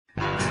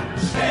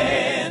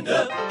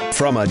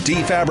From a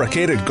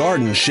defabricated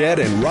garden shed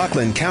in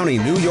Rockland County,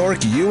 New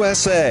York,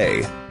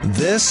 USA,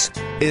 this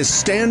is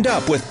Stand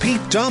Up with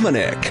Pete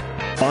Dominic.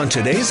 On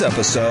today's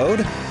episode,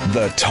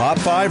 the top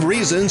 5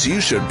 reasons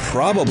you should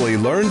probably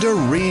learn to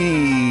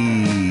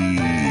read.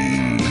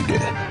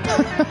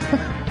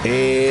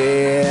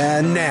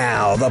 And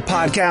now, the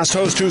podcast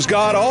host who's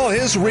got all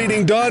his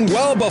reading done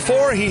well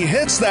before he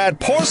hits that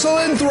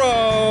porcelain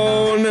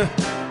throne,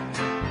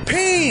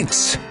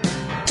 Pete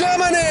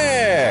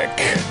Dominic!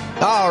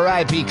 All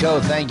right, Pico,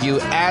 thank you,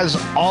 as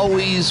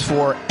always,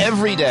 for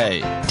every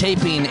day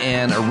taping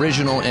an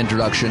original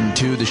introduction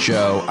to the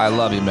show. I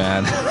love you,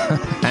 man.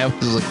 I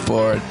always look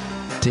forward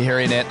to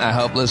hearing it. I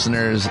hope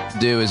listeners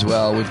do as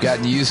well. We've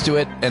gotten used to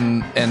it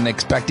and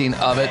expecting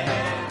of it.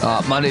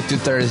 Monday through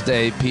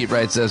Thursday, Pete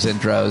writes those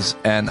intros,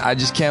 and I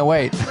just can't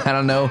wait. I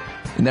don't know.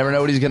 You never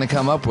know what he's going to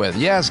come up with.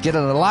 Yes,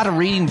 getting a lot of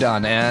reading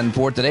done. And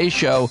for today's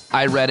show,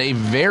 I read a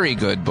very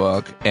good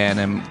book,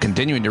 and I'm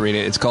continuing to read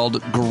it. It's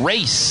called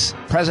Grace,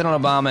 President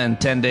Obama in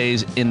 10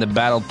 Days in the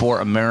Battle for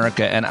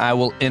America. And I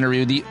will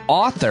interview the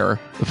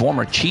author, the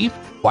former chief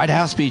White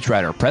House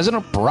speechwriter,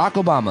 President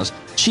Barack Obama's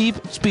chief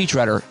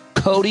speechwriter,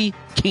 Cody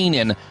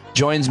Keenan,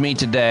 joins me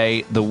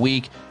today, the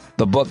week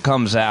the book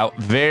comes out.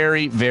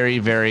 Very, very,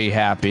 very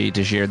happy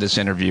to share this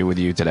interview with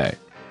you today.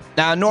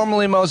 Now,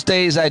 normally most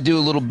days I do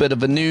a little bit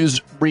of a news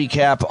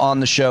recap on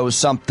the show,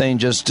 something,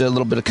 just a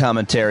little bit of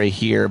commentary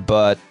here.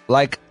 But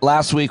like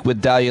last week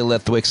with Dahlia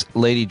Lithwick's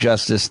Lady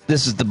Justice,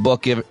 this is the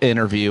book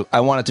interview. I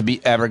want it to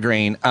be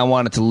evergreen. I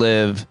want it to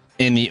live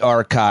in the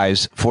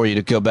archives for you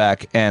to go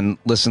back and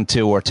listen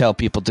to or tell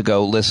people to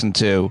go listen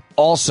to.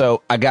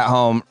 Also, I got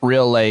home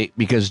real late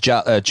because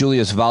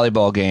Julia's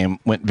volleyball game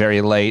went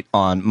very late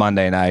on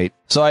Monday night.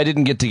 So I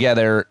didn't get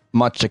together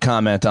much to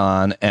comment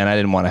on, and I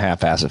didn't want to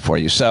half-ass it for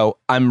you. So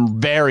I'm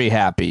very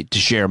happy to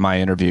share my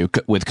interview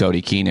with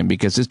Cody Keenan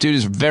because this dude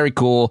is very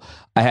cool.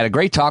 I had a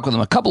great talk with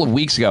him a couple of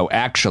weeks ago,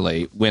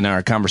 actually, when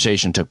our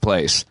conversation took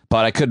place.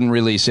 But I couldn't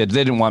release it.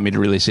 They didn't want me to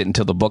release it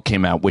until the book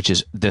came out, which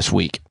is this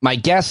week. My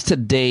guest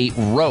today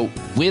wrote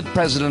with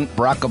President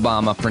Barack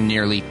Obama for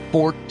nearly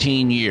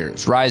 14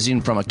 years, rising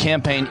from a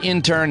campaign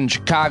intern in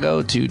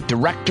Chicago to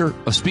director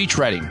of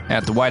speechwriting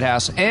at the White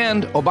House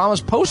and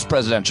Obama's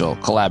post-presidential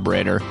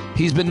collaborator.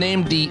 He's been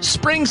named the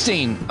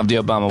Springsteen of the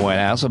Obama White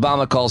House.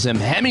 Obama calls him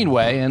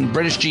Hemingway, and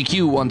British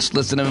GQ once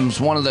listed him as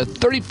one of the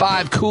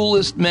 35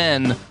 coolest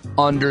men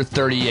under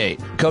 38.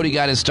 Cody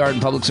got his start in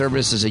public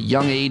service as a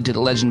young aide to the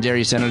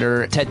legendary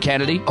Senator Ted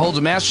Kennedy. Holds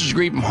a master's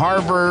degree from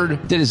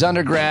Harvard. Did his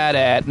undergrad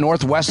at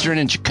Northwestern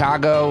in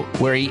Chicago,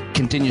 where he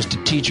continues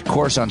to teach a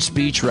course on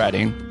speech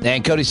writing.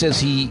 And Cody says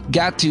he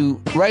got to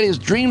write his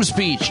dream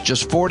speech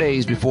just 4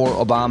 days before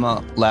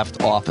Obama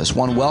left office,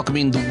 one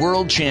welcoming the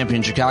world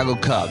champion Chicago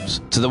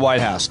Cubs to the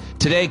White House.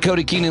 Today,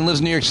 Cody Keenan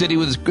lives in New York City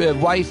with his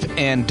wife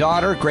and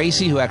daughter,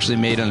 Gracie, who actually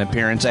made an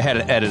appearance. I had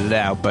to edit it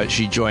out, but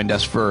she joined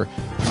us for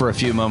a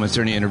few moments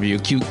during the interview.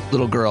 Cute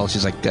little girl.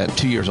 She's like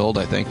 2 years old,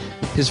 I think.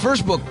 His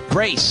first book,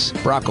 Grace,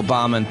 Barack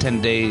Obama in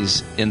 10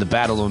 Days in the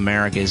Battle of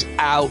America, is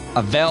out,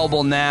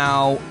 available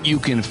now. You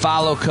can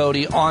follow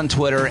Cody on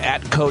Twitter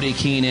at Cody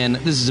Keenan.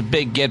 This is a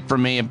big get for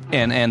me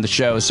and the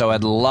show, so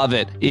I'd love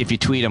it if you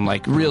tweet him,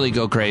 like really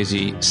go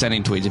crazy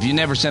sending tweets. If you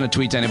never send a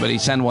tweet to anybody,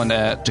 send one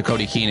to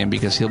Cody Keenan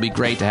because he'll be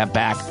great to have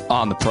back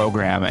on the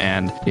program.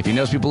 And if he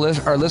knows people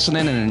are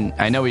listening, and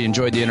I know he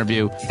enjoyed the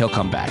interview, he'll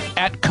come back.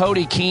 At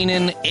Cody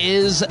Keenan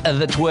is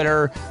the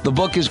Twitter. The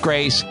book is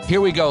Grace.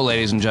 Here we go,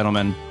 ladies and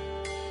gentlemen.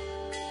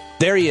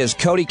 There he is,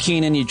 Cody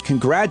Keenan.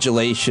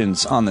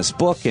 Congratulations on this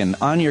book and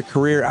on your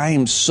career. I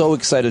am so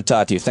excited to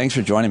talk to you. Thanks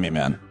for joining me,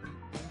 man.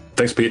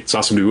 Thanks, Pete. It's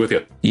awesome to be with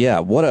you. Yeah,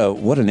 what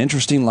an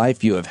interesting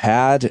life you have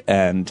had,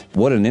 and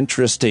what an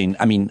interesting,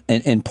 an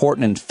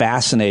important and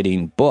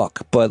fascinating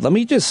book. But let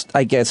me just,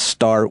 I guess,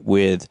 start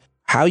with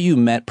how you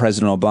met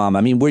President Obama.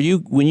 I mean, when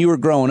you were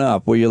growing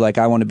up, were you like,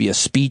 I want to be a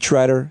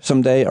speechwriter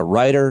someday, a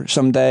writer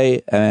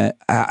someday?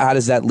 How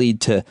does that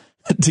lead to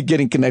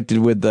getting connected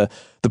with the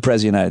President of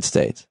the United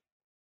States?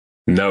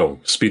 No,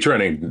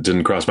 speechwriting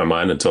didn't cross my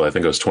mind until I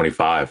think I was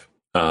 25.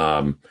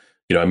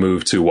 I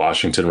moved to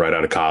Washington right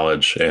out of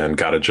college and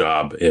got a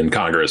job in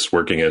Congress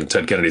working in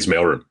Ted Kennedy's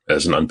mailroom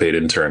as an unpaid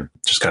intern,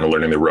 just kind of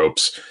learning the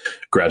ropes,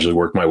 gradually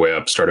worked my way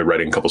up, started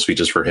writing a couple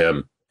speeches for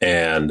him.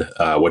 And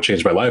what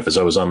changed my life is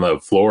I was on the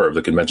floor of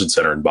the convention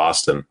center in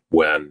Boston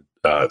when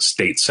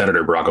State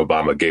Senator Barack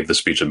Obama gave the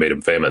speech that made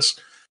him famous.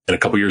 And a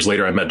couple years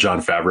later, I met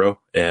John Favreau,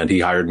 and he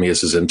hired me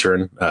as his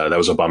intern. That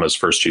was Obama's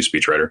first chief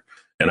speechwriter.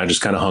 And I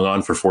just kind of hung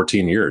on for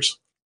 14 years.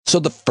 So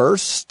the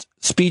first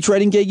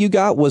speechwriting gig you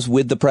got was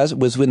with the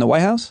president, was in the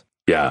White House?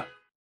 Yeah.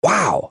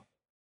 Wow.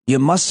 The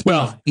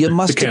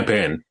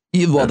campaign.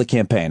 The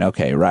campaign.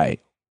 Okay, right.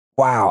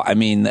 Wow. I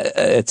mean,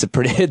 it's a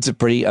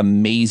pretty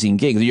amazing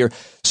gig.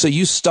 So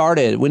you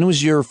started, when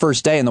was your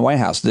first day in the White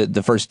House?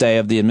 The first day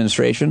of the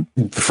administration?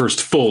 The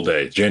first full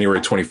day, January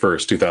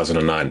 21st,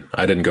 2009.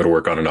 I didn't go to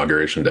work on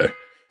Inauguration Day.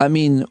 I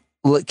mean,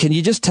 can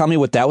you just tell me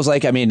what that was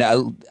like? I mean,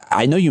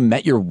 I know you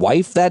met your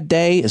wife that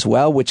day as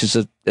well, which is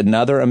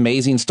another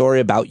amazing story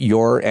about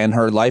your and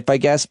her life, I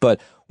guess. But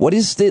What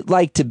is it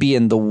like to be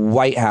in the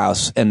White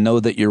House and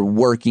know that you're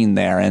working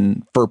there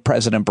and for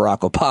President Barack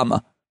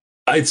Obama?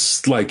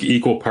 It's like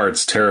equal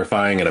parts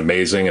terrifying and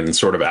amazing and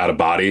sort of out of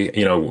body.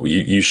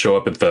 You show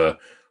up at the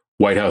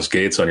White House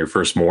gates on your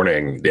first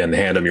morning and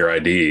hand them your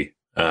ID.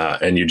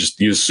 And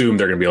you assume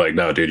they're going to be like,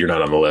 no, dude, you're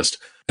not on the list.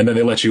 And then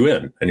they let you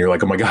in and you're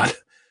like, oh my God.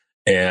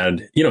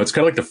 And, it's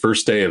kind of like the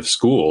first day of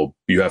school.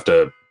 You have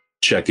to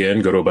check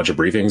in, go to a bunch of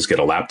briefings, get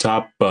a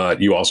laptop,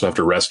 but you also have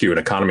to rescue an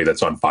economy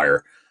that's on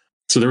fire.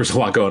 So there was a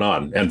lot going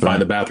on and find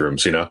the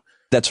bathrooms,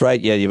 That's right.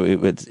 Yeah,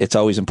 it's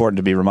always important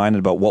to be reminded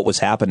about what was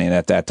happening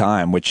at that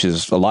time, which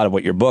is a lot of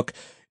what your book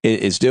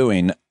is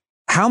doing.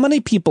 How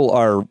many people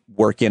are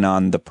working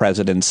on the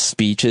president's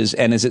speeches?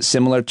 And is it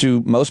similar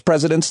to most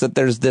presidents that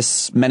there's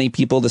this many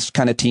people, this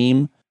kind of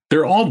team?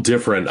 They're all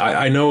different.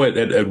 I know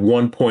at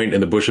one point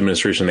in the Bush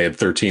administration, they had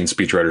 13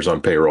 speechwriters on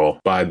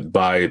payroll. By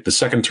the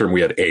second term,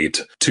 we had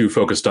 8, 2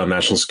 focused on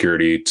national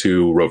security,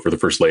 2 wrote for the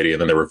first lady. And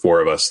then there were 4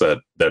 of us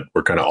that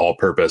were kind of all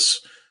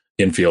purpose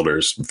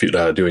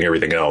infielders doing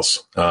everything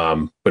else.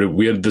 But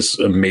we had this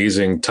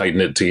amazing tight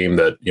knit team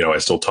that, I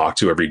still talk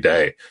to every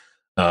day.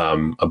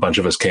 A bunch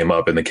of us came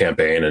up in the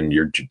campaign and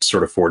you're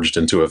sort of forged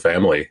into a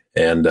family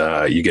and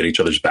you get each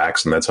other's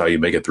backs and that's how you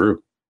make it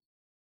through.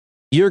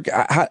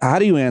 How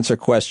do you answer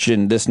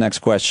this next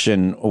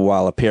question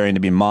while appearing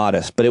to be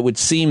modest? But it would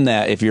seem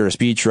that if you're a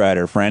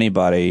speechwriter for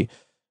anybody,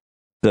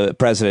 the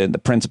president, the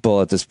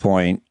principal at this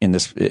point in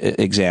this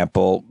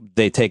example,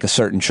 they take a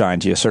certain shine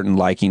to you, a certain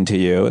liking to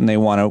you, and they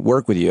want to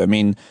work with you. I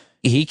mean,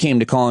 he came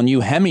to calling you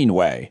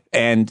Hemingway,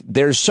 and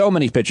there's so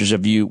many pictures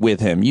of you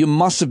with him. You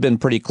must have been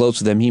pretty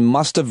close with him. He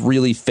must have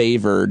really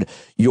favored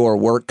your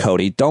work,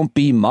 Cody. Don't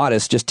be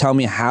modest. Just tell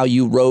me how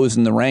you rose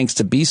in the ranks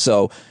to be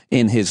so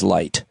in his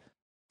light.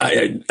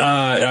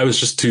 I was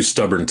just too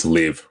stubborn to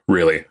leave,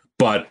 really.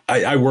 But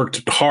I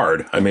worked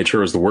hard. I made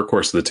sure I was the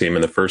workhorse of the team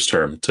in the first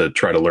term to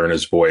try to learn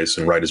his voice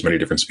and write as many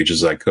different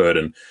speeches as I could.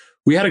 And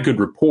we had a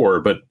good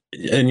rapport.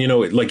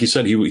 Like you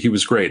said, he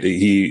was great.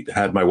 He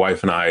had my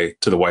wife and I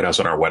to the White House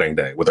on our wedding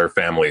day with our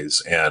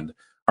families and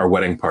our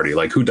wedding party.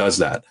 Like, who does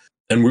that?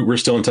 And we're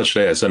still in touch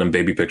today. I send him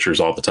baby pictures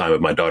all the time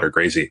of my daughter,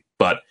 Gracie.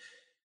 But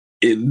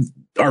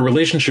our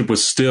relationship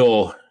was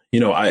still,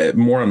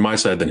 more on my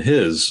side than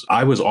his.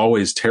 I was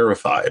always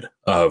terrified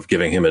of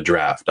giving him a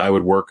draft. I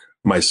would work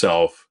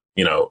myself,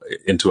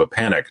 into a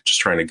panic, just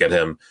trying to get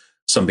him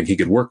something he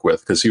could work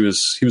with because he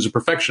was a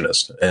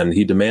perfectionist and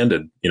he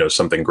demanded,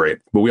 something great.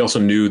 But we also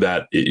knew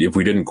that if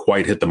we didn't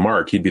quite hit the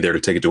mark, he'd be there to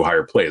take it to a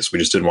higher place. We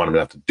just didn't want him to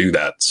have to do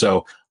that.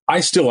 So I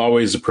still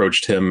always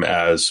approached him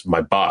as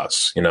my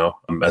boss,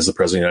 as the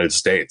president of the United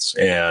States.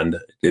 And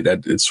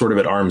it's sort of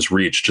at arm's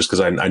reach just because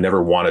I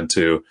never wanted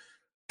to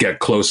get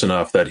close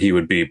enough that he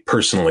would be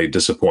personally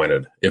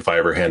disappointed if I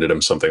ever handed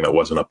him something that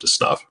wasn't up to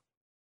snuff.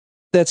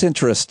 That's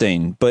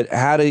interesting. But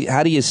how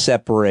do you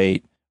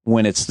separate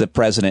when it's the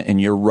president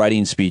and you're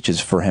writing speeches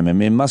for him? I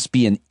mean, it must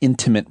be an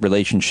intimate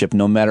relationship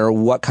no matter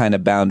what kind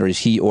of boundaries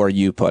he or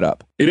you put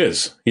up. It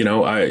is.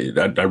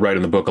 I write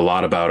in the book a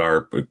lot about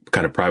our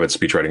kind of private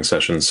speech writing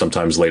sessions,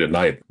 sometimes late at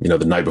night. The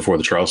night before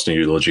the Charleston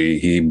eulogy,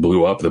 he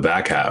blew up the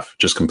back half,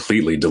 just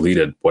completely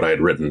deleted what I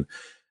had written.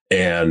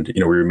 And,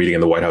 we were meeting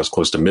in the White House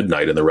close to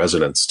midnight in the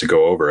residence to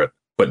go over it.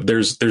 But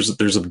there's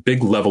a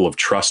big level of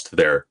trust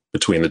there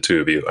between the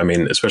two of you. I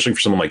mean, especially for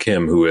someone like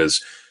him who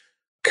is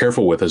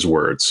careful with his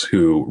words,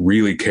 who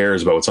really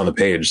cares about what's on the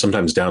page,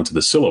 sometimes down to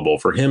the syllable,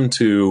 for him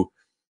to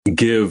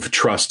give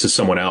trust to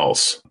someone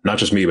else, not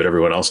just me, but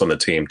everyone else on the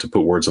team, to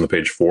put words on the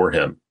page for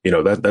him.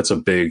 That's a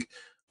big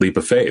leap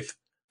of faith.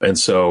 And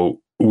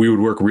so we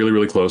would work really,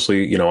 really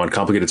closely, on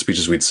complicated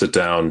speeches. We'd sit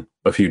down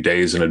a few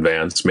days in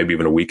advance, maybe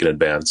even a week in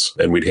advance,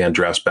 and we'd hand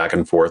drafts back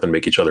and forth and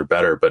make each other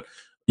better. But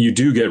you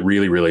do get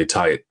really, really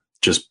tight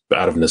just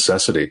out of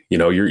necessity.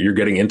 You're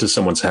getting into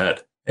someone's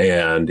head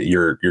and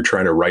you're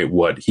trying to write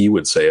what he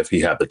would say if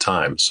he had the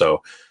time.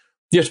 So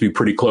you have to be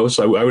pretty close.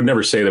 I would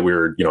never say that we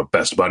were,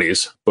 best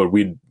buddies, but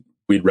we'd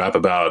rap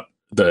about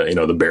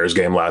the Bears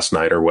game last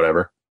night or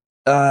whatever.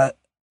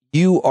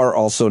 You are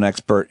also an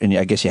expert, and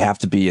I guess you have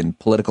to be, in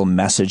political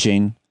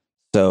messaging.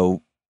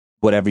 So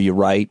whatever you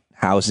write,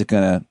 how is it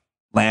going to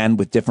land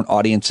with different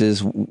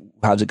audiences?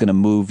 How's it going to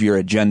move your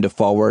agenda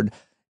forward?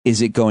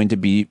 Is it going to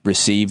be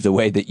received the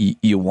way that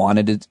you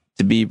wanted it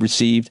to be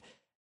received?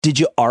 Did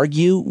you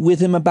argue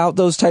with him about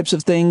those types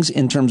of things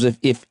in terms of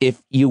if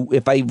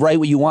I write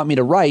what you want me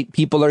to write,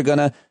 people are going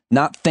to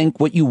not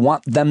think what you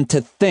want them to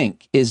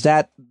think? Is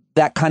that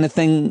kind of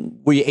thing?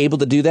 Were you able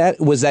to do that?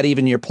 Was that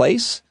even your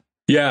place?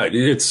 Yeah,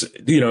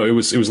 it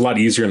was a lot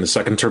easier in the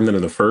second term than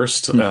in the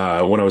first. When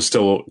I was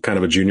still kind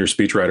of a junior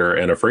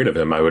speechwriter and afraid of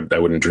him, I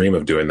wouldn't dream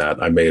of doing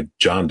that. I made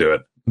John do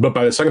it. But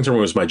by the second term, it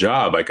was my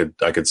job. I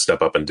could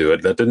step up and do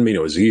it. That didn't mean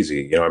it was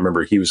easy. I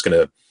remember he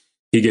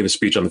gave a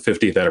speech on the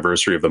 50th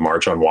anniversary of the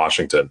March on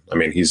Washington. I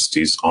mean,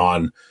 he's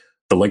on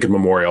the Lincoln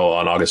Memorial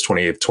on August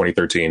 28th,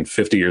 2013,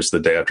 50 years the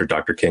day after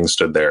Dr. King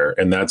stood there.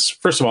 And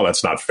first of all,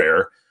 that's not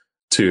fair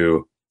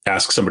to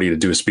ask somebody to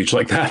do a speech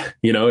like that.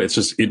 It's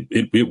just,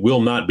 it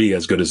will not be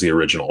as good as the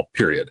original,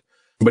 period.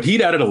 But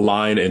he'd added a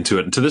line into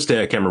it. And to this day,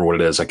 I can't remember what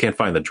it is. I can't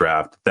find the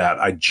draft, that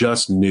I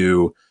just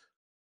knew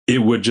it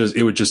would just,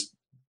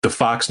 the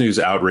Fox News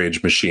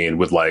outrage machine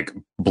would like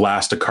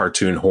blast a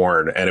cartoon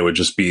horn, and it would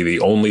just be the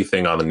only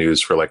thing on the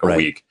news for like a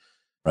week.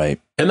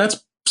 Right. And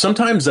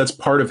sometimes that's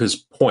part of his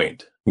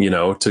point,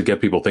 to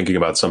get people thinking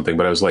about something.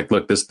 But I was like,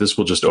 look, this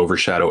will just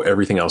overshadow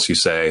everything else you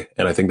say.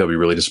 And I think that'll be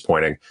really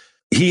disappointing.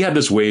 He had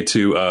this way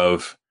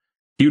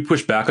he would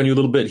push back on you a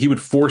little bit. He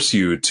would force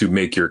you to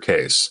make your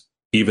case,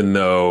 even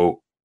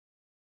though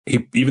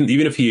even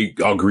if he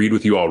agreed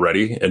with you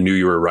already and knew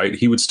you were right,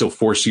 he would still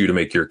force you to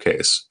make your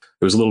case.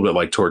 It was a little bit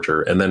like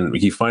torture. And then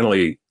he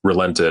finally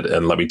relented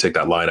and let me take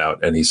that line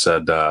out. And he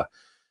said,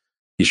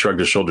 he shrugged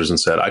his shoulders and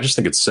said, I just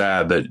think it's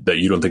sad that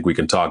you don't think we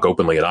can talk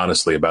openly and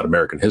honestly about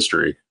American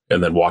history.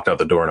 And then walked out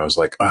the door, and I was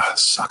like,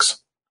 sucks.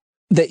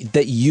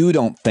 That you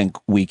don't think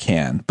we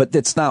can, but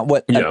it's not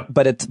what,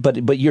 but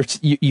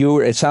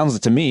it sounds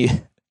to me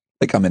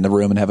like I'm in the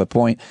room and have a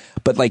point,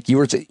 but like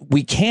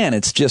we can,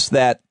 it's just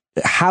that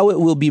how it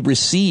will be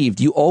received.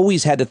 You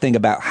always had to think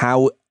about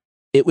how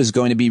it was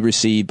going to be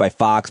received by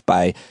Fox,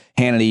 by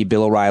Hannity,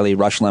 Bill O'Reilly,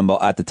 Rush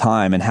Limbaugh at the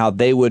time, and how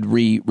they would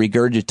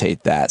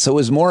regurgitate that. So it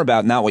was more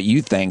about not what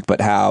you think,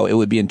 but how it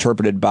would be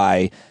interpreted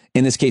by,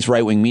 in this case,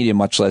 right-wing media,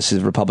 much less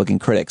his Republican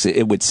critics,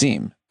 it would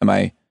seem. Am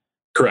I?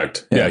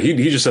 Correct. Yeah. He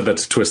just said that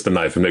to twist the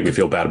knife and make me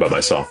feel bad about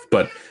myself.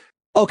 But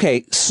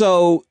okay,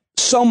 so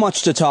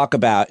much to talk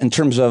about in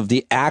terms of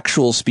the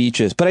actual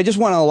speeches, but I just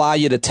want to allow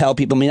you to tell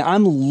people,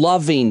 I'm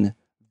loving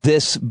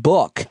this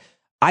book.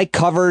 I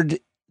covered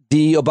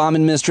the Obama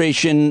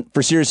administration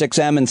for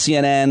SiriusXM and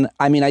CNN.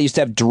 I used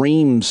to have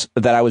dreams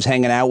that I was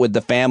hanging out with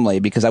the family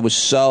because I was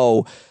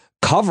so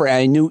covered.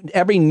 I knew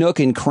every nook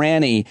and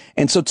cranny.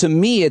 And so to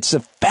me, it's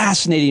a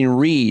fascinating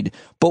read.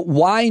 But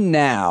why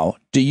now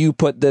do you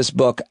put this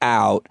book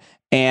out?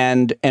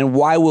 And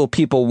why will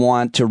people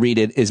want to read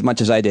it as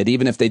much as I did,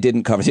 even if they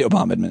didn't cover the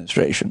Obama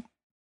administration?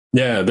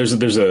 Yeah, there's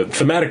a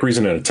thematic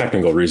reason and a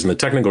technical reason. The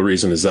technical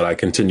reason is that I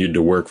continued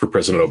to work for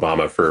President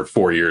Obama for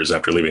 4 years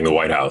after leaving the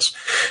White House.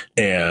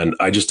 And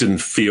I just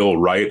didn't feel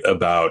right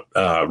about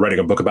writing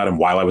a book about him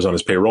while I was on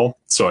his payroll.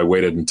 So I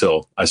waited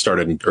until I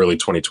started in early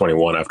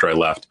 2021 after I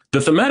left.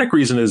 The thematic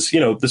reason is,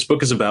 this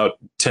book is about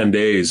 10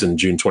 days in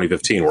June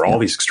 2015 where all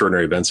these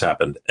extraordinary events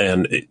happened.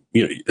 And,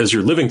 as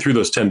you're living through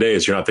those 10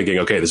 days, you're not thinking,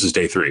 okay, this is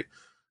day 3.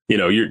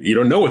 You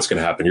don't know what's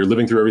going to happen. You're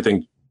living through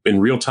everything in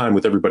real time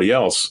with everybody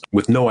else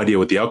with no idea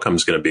what the outcome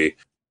is going to be.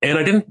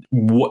 And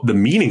the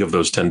meaning of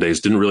those 10 days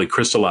didn't really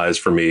crystallize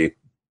for me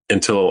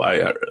until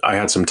I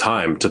had some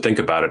time to think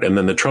about it. And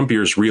then the Trump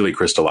years really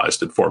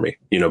crystallized it for me,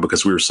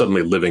 because we were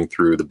suddenly living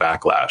through the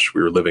backlash.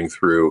 We were living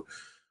through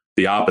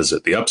the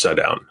opposite, the upside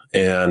down.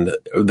 And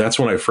that's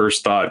when I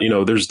first thought,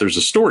 there's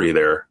a story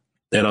there.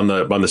 And on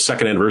the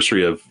second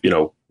anniversary of,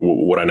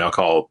 what I now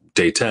call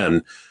day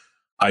 10,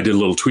 I did a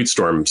little tweet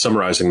storm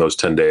summarizing those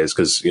 10 days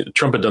because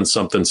Trump had done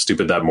something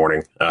stupid that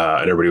morning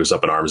and everybody was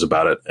up in arms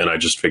about it. And I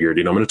just figured,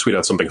 I'm going to tweet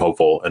out something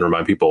hopeful and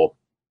remind people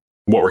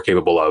what we're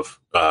capable of,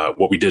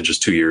 what we did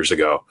just 2 years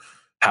ago,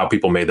 how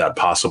people made that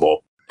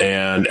possible.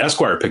 And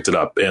Esquire picked it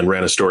up and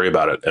ran a story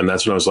about it. And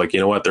that's when I was like, you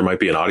know what, there might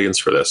be an audience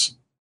for this.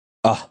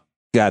 Oh,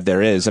 God,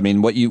 there is.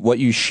 What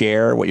you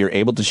share, what you're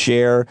able to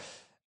share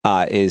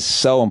is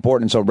so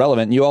important and so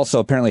relevant. You also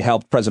apparently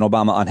helped President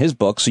Obama on his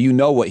book, so you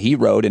know what he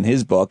wrote in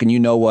his book, and you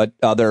know what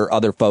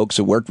other folks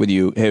who worked with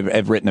you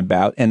have written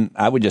about. And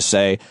I would just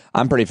say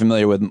I'm pretty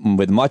familiar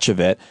with much of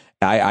it.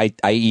 I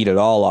eat it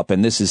all up,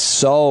 and this is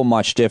so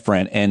much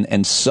different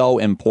and so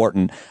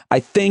important. I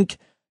think,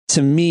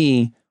 to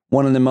me,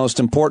 one of the most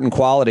important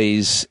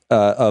qualities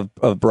of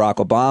Barack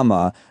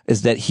Obama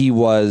is that he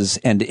was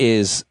and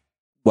is,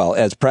 well,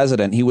 as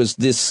president, he was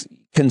this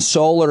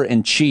consoler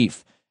in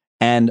chief.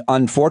 And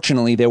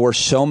unfortunately, there were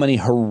so many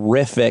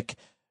horrific,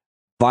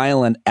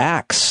 violent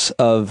acts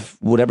of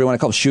whatever you want to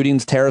call it,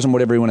 shootings, terrorism,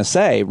 whatever you want to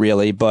say,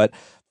 really. But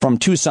from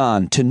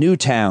Tucson to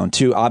Newtown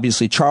to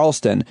obviously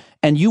Charleston.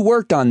 And you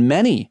worked on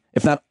many,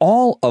 if not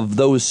all of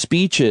those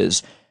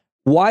speeches.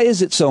 Why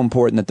is it so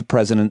important that the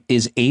president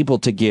is able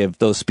to give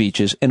those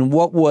speeches? And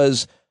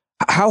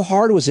how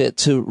hard was it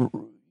to,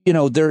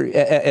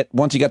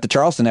 once you got to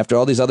Charleston after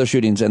all these other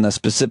shootings and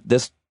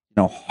this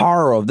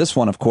horror of this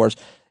one, of course,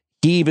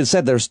 he even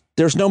said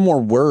there's no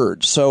more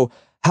words. So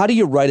how do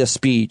you write a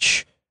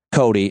speech,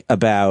 Cody,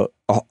 about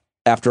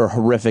after a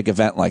horrific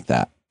event like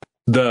that?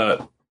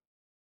 When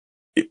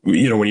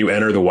you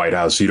enter the White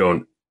House,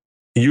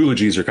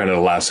 eulogies are kind of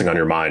the last thing on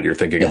your mind. You're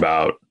thinking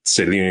about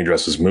State of the Union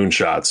addresses,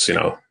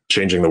 moonshots,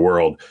 changing the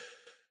world.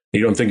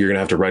 You don't think you're going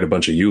to have to write a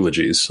bunch of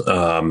eulogies.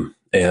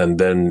 And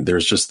then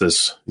there's just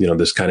this,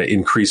 this kind of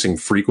increasing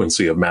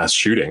frequency of mass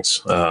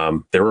shootings.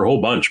 There were a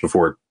whole bunch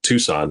before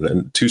Tucson,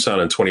 and Tucson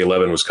in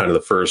 2011 was kind of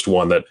the first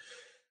one that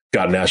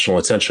got national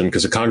attention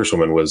because a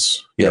congresswoman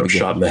was,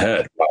 shot in the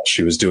head while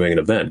she was doing an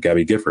event,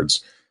 Gabby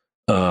Giffords.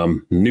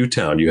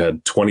 Newtown, you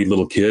had 20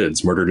 little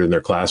kids murdered in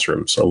their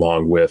classrooms,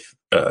 along with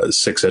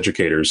 6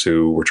 educators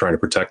who were trying to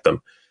protect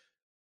them.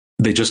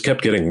 They just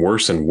kept getting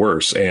worse and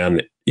worse.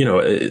 And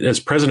as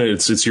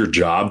president, it's your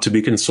job to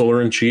be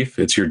consoler in chief.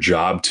 It's your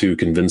job to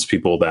convince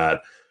people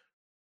that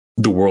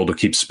the world will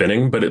keep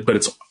spinning, but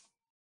it's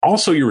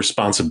also your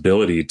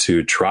responsibility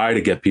to try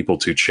to get people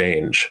to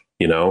change,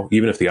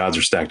 even if the odds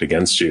are stacked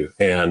against you.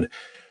 And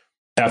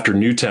after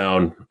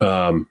Newtown,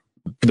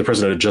 the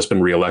president had just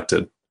been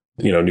reelected.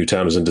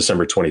 Newtown was in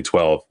December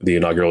 2012. The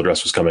inaugural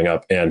address was coming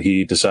up, and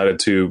he decided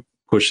to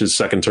push his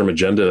second term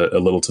agenda a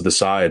little to the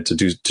side to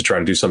try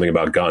to do something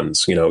about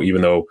guns,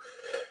 even though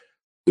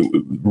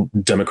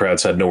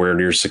Democrats had nowhere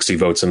near 60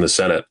 votes in the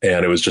Senate,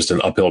 and it was just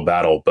an uphill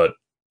battle, but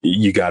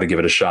you got to give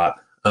it a shot.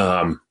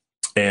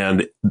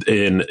 And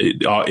in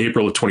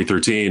April of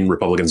 2013,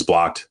 Republicans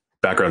blocked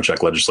background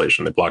check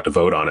legislation. They blocked a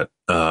vote on it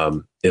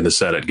in the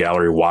Senate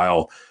gallery,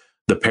 while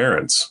the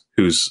parents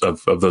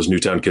of those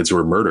Newtown kids who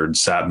were murdered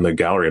sat in the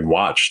gallery and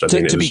watched.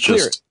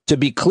 To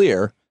be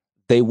clear,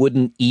 they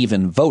wouldn't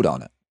even vote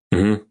on it.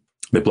 Mm-hmm.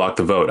 They blocked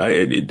the vote.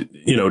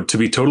 To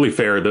be totally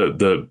fair,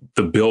 the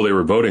bill they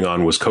were voting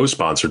on was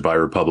co-sponsored by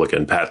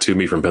Republican Pat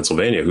Toomey from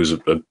Pennsylvania, who's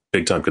a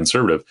big-time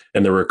conservative.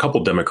 And there were a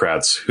couple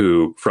Democrats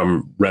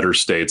from redder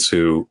states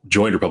who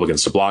joined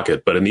Republicans to block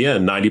it. But in the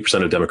end,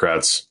 90% of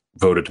Democrats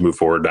voted to move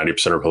forward.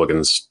 90% of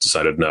Republicans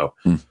decided no.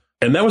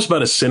 And that was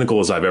about as cynical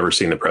as I've ever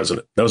seen the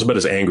president. That was about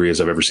as angry as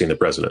I've ever seen the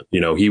president.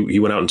 He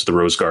went out into the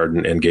Rose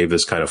Garden and gave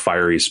this kind of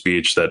fiery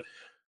speech that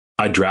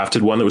I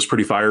drafted one that was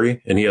pretty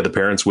fiery, and he had the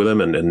parents with him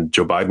and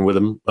Joe Biden with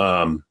him.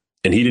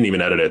 And he didn't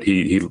even edit it.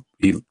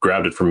 He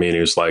grabbed it from me and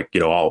he was like,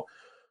 I'll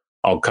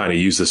kind of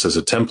use this as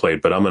a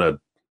template, but I'm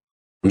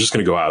just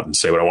going to go out and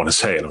say what I want to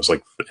say. And I was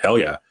like, hell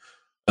yeah.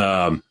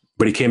 But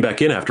he came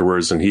back in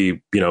afterwards, and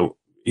he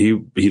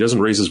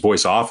doesn't raise his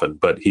voice often,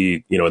 but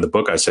in the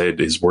book, I say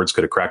his words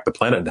could have cracked the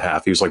planet in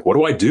half. He was like, what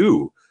do I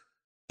do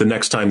the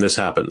next time this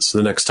happens?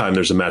 The next time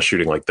there's a mass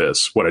shooting like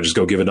this? What, I just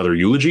go give another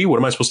eulogy? What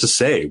am I supposed to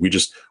say? We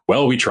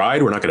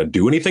tried. We're not going to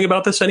do anything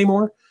about this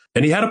anymore.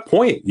 And he had a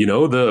point.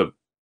 There's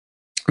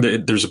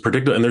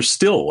there's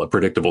still a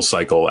predictable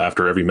cycle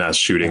after every mass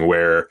shooting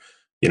where,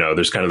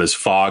 there's kind of this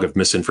fog of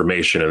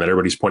misinformation, and then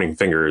everybody's pointing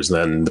fingers, and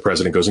then the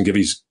president goes and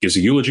gives a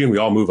eulogy, and we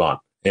all move on.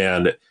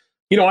 And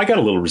I got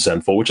a little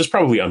resentful, which is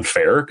probably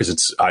unfair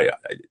because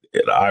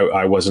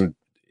I wasn't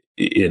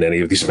in any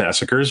of these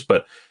massacres,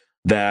 but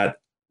that,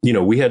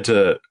 we had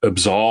to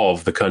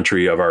absolve the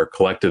country of our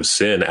collective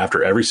sin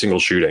after every single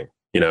shooting,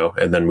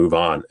 and then move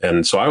on.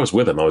 And so I was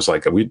with him. I was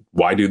like,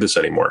 why do this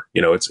anymore?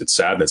 It's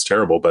sad and it's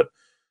terrible, but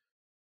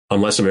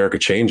unless America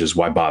changes,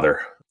 why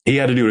bother? He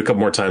had to do it a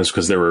couple more times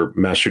because there were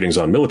mass shootings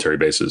on military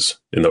bases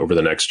over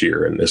the next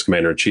year. And as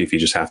commander in chief, you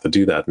just have to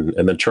do that.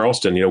 And then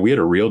Charleston, we had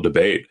a real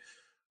debate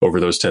over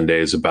those 10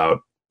 days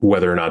about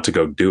whether or not to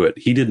go do it.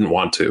 He didn't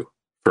want to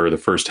for the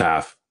first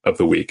half of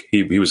the week.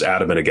 He was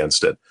adamant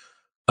against it.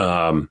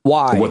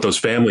 Why? What those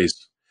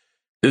families,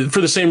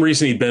 for the same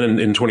reason he'd been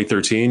in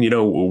 2013,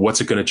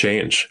 what's it going to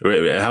change?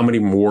 How many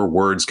more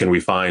words can we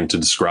find to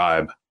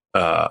describe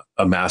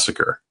a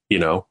massacre?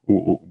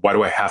 Why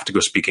do I have to go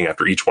speaking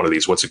after each one of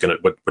these? What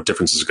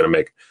difference is it going to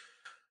make?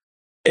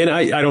 And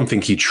I don't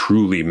think he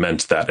truly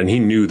meant that. And he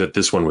knew that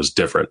this one was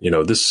different.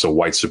 This is a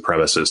white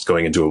supremacist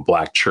going into a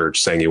black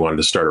church saying he wanted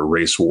to start a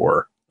race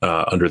war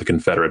under the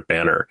Confederate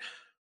banner.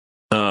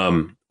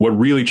 What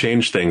really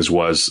changed things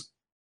was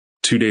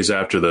 2 days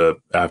after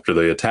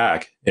the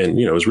attack, and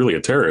it was really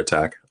a terror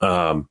attack.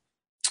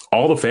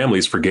 All the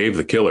families forgave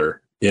the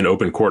killer in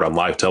open court on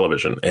live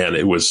television, and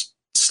it was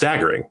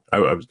staggering.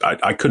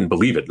 I couldn't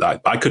believe it.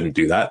 I couldn't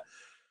do that,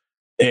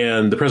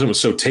 and the president was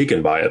so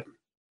taken by it.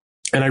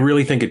 And I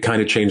really think it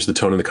kind of changed the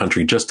tone in the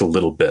country just a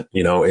little bit.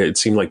 It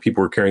seemed like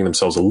people were carrying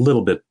themselves a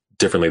little bit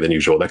differently than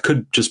usual. That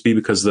could just be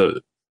because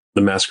the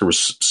massacre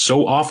was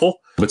so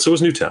awful, but so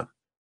was Newtown.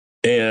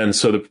 And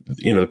so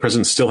the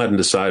president still hadn't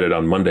decided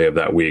on Monday of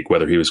that week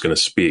whether he was going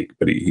to speak.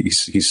 But he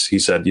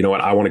said, you know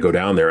what, I want to go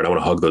down there and I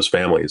want to hug those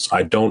families.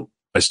 I still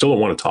don't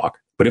want to talk.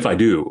 But if I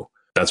do,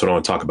 that's what I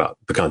want to talk about,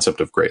 the concept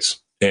of grace.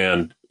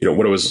 And,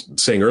 what I was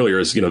saying earlier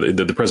is,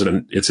 the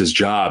president, it's his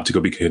job to go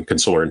be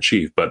consoler in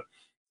chief. But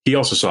he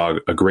also saw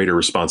a greater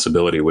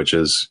responsibility, which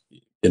is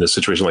in a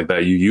situation like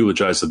that, you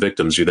eulogize the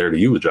victims, you're there to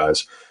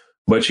eulogize,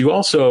 but you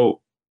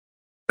also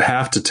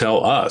have to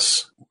tell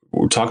us,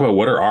 talk about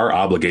what are our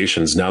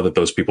obligations now that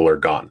those people are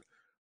gone.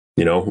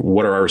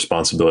 What are our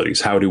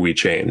responsibilities? How do we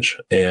change?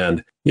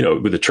 And,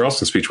 with the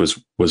Charleston speech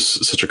was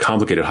such a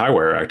complicated high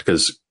wire act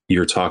because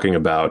you're talking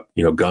about,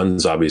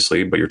 guns,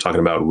 obviously, but you're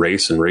talking about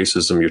race and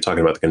racism. You're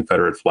talking about the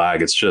Confederate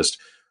flag.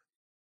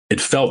 It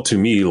felt to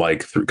me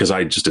like, because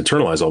I just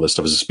internalized all this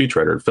stuff as a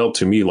speechwriter, it felt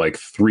to me like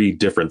three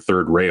different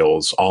third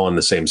rails all in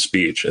the same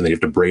speech, and then you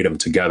have to braid them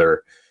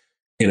together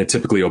in a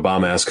typically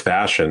Obama-esque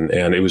fashion.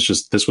 And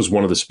this was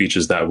one of the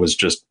speeches that was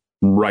just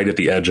right at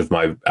the edge of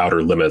my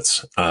outer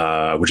limits,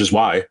 which is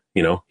why,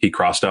 he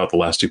crossed out the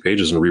last 2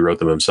 pages and rewrote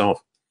them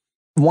himself.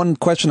 One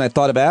question I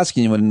thought of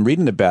asking you when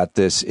reading about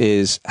this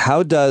is,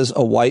 how does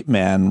a white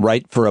man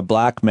write for a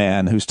black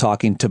man who's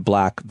talking to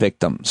black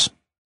victims?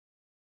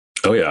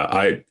 Oh, yeah.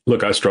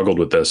 I struggled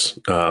with this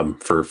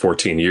for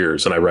 14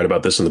 years, and I write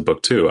about this in the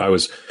book, too. I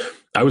was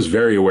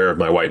very aware of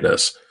my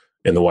whiteness.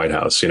 in the White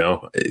House,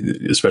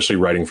 especially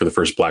writing for the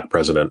first black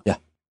president. Yeah.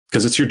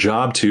 Because it's your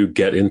job to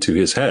get into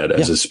his head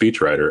as a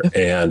speechwriter.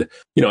 Yeah. And,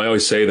 I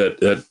always say that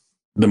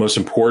the most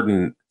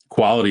important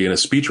quality in a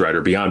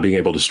speechwriter, beyond being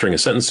able to string a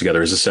sentence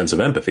together, is a sense of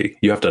empathy.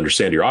 You have to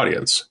understand your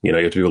audience. You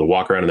have to be able to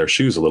walk around in their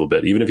shoes a little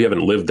bit. Even if you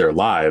haven't lived their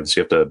lives,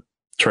 you have to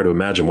try to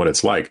imagine what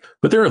it's like.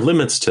 But there are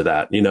limits to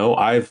that.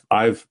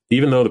 I've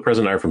even though the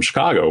president and I are from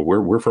Chicago,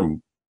 we're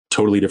from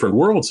totally different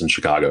worlds in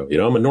Chicago.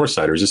 I'm a North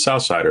Sider, he's a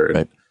South Sider.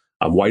 Right.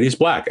 I'm white, he's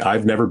black.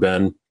 I've never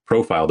been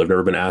profiled. I've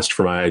never been asked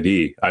for my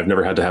ID. I've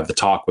never had to have the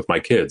talk with my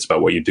kids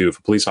about what you do if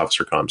a police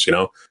officer comes.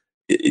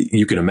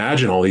 You can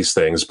imagine all these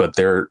things, but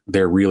there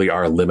really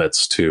are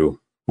limits to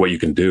what you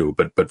can do.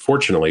 But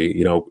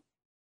fortunately,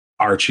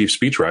 our chief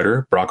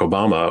speechwriter, Barack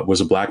Obama, was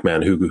a black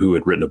man who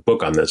had written a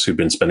book on this, who'd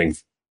been spending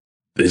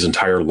his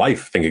entire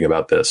life thinking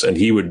about this, and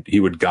he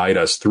would guide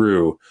us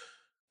through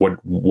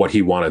what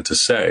he wanted to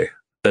say.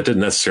 That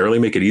didn't necessarily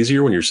make it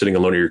easier when you're sitting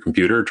alone at your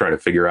computer trying to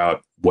figure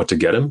out what to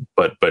get him,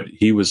 but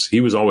he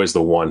was always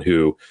the one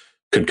who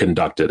could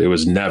conduct it. It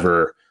was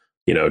never,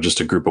 just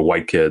a group of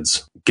white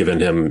kids giving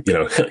him,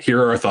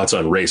 here are our thoughts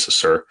on race,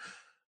 sir.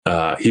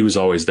 He was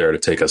always there to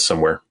take us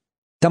somewhere.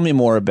 Tell me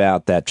more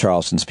about that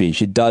Charleston speech.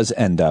 He does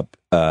end up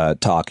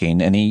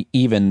talking, and he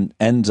even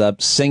ends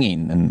up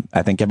singing. And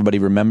I think everybody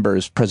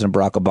remembers President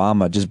Barack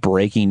Obama just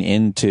breaking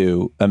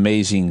into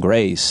Amazing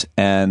Grace.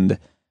 And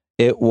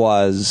it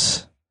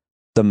was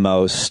the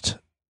most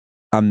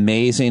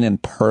amazing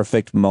and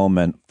perfect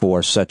moment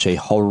for such a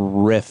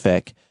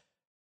horrific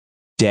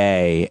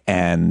day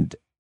and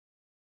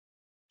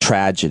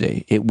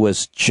tragedy. It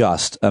was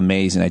just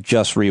amazing. I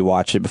just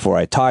rewatched it before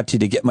I talked to you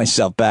to get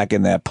myself back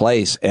in that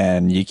place,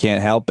 and you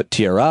can't help but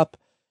tear up.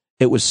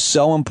 It was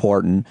so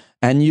important,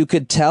 and you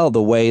could tell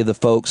the way the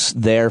folks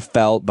there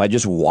felt by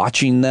just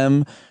watching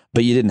them,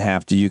 but you didn't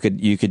have to. You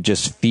could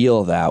just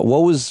feel that.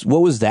 What was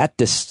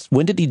that?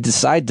 When did he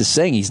decide to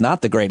sing? He's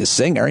not the greatest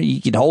singer. He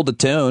could hold a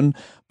tune,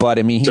 but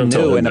I mean, he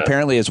knew, and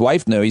apparently his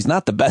wife knew, he's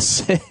not the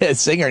best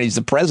singer. He's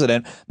the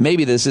president.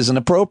 Maybe this isn't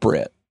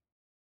appropriate.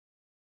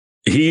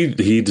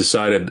 He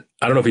decided,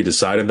 I don't know if he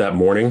decided that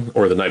morning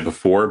or the night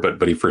before,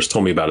 but he first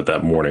told me about it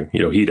that morning.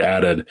 He'd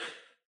added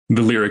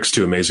the lyrics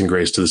to Amazing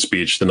Grace to the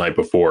speech the night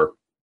before.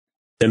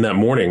 And that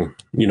morning,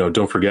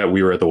 don't forget,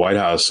 we were at the White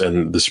House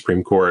and the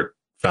Supreme Court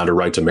found a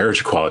right to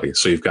marriage equality.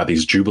 So you've got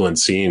these jubilant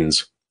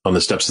scenes on the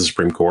steps of the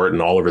Supreme Court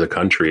and all over the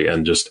country.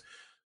 And just,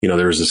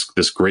 there was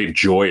this great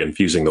joy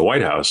infusing the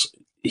White House.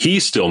 He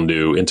still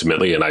knew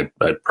intimately, and I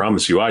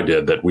promise you I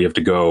did, that we have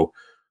to go,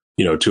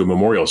 to a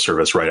memorial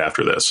service right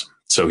after this.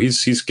 So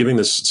he's giving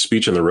this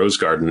speech in the Rose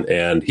Garden,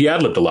 and he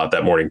ad-libbed a lot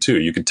that morning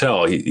too. You could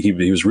tell he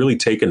was really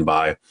taken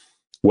by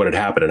what had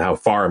happened and how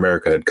far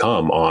America had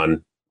come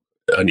on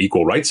an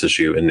equal rights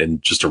issue in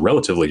just a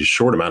relatively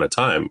short amount of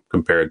time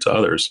compared to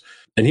others.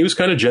 And he was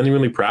kind of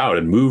genuinely proud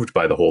and moved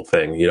by the whole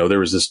thing. There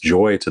was this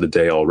joy to the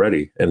day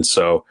already. And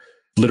so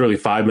literally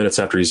 5 minutes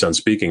after he's done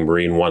speaking,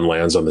 Marine One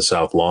lands on the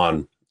South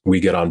Lawn. We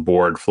get on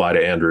board, fly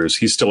to Andrews.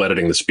 He's still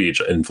editing the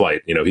speech in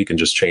flight. He can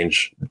just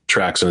change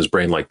tracks in his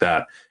brain like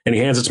that. And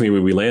he hands it to me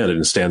when we landed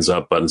and stands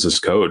up, buttons his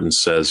coat and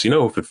says,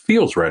 if it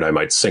feels right, I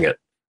might sing it.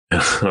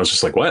 And I was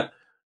just like, what?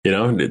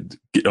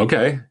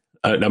 Okay.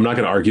 I'm not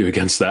going to argue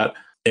against that.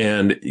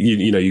 And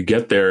you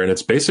get there and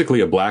it's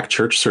basically a black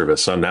church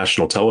service on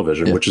national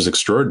television, which is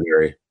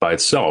extraordinary by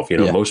itself.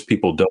 Most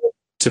people don't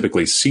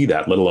typically see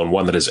that, let alone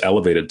one that is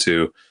elevated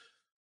to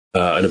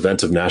an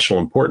event of national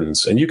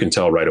importance. And you can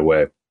tell right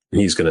away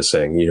he's going to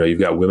sing.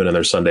 You've got women in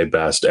their Sunday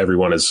best.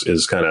 Everyone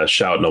is kind of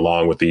shouting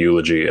along with the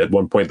eulogy. At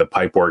one point, the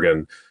pipe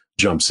organ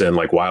jumps in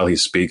like while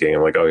he's speaking.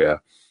 I'm like, oh yeah.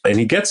 And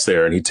he gets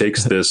there and he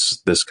takes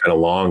this kind of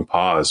long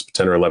pause,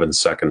 10 or 11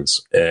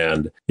 seconds.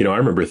 And, I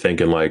remember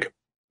thinking like,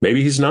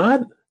 maybe he's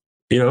not,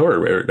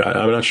 or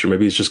I'm not sure.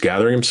 Maybe he's just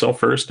gathering himself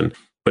first.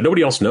 But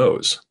nobody else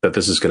knows that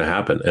this is going to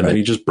happen. And then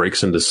he just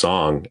breaks into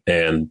song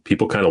and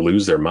people kind of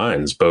lose their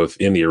minds, both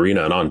in the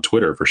arena and on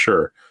Twitter for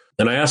sure.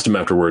 And I asked him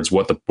afterwards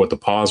what the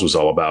pause was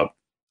all about.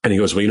 And he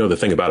goes, well, the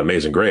thing about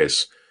Amazing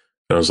Grace.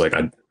 And I was like,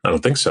 I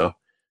don't think so.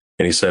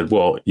 And he said,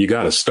 well, you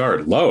got to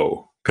start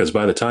low, because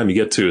by the time you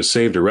get to a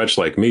saved a wretch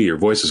like me, your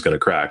voice is going to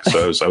crack.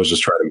 So I was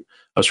trying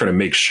to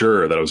make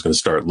sure that I was going to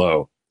start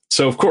low.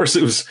 So of course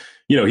it was,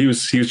 he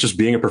was just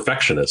being a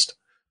perfectionist.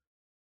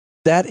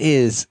 That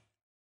is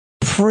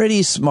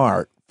pretty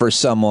smart for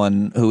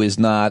someone who is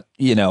not,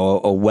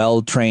 a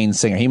well-trained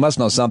singer. He must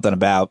know something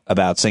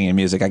about singing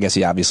music. I guess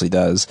he obviously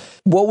does.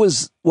 What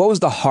was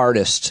the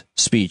hardest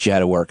speech you had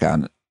to work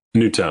on?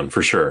 Newtown,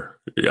 for sure.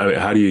 I mean,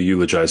 how do you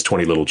eulogize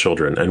 20 little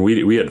children? And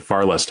we had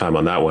far less time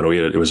on that one.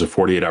 It was a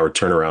 48-hour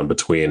turnaround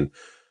between,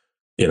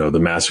 the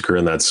massacre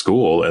in that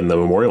school and the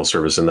memorial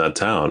service in that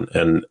town.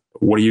 And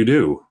what do you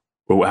do?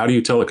 Well, how do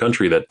you tell a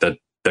country that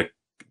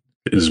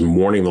is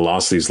mourning the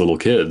loss of these little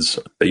kids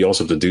that you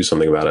also have to do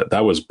something about it?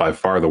 That was by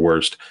far the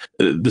worst.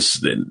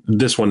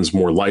 This one's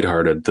more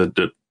lighthearted.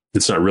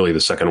 It's not really the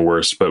second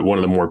worst, but one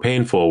of the more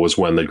painful was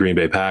when the Green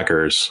Bay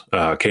Packers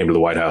came to the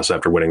White House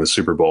after winning the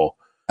Super Bowl.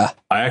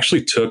 I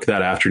actually took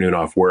that afternoon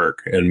off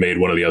work and made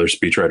one of the other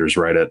speechwriters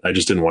write it. I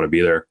just didn't want to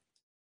be there.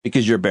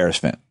 Because you're a Bears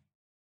fan.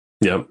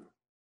 Yep.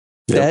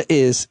 That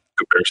is.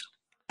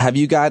 Have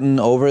you gotten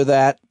over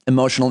that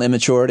emotional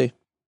immaturity?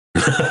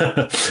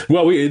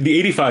 Well, the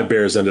 85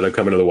 Bears ended up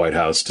coming to the White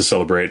House to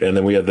celebrate, and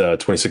then we had the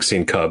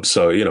 2016 Cubs.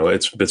 So,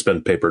 it's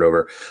been papered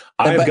over.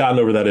 I've gotten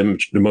over that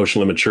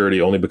emotional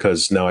immaturity only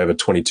because now I have a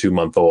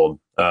 22-month-old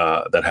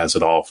that has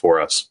it all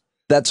for us.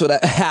 That's what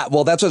that's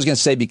what I was going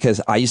to say,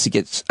 because I used to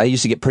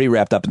get pretty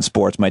wrapped up in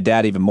sports. My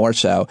dad even more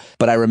so.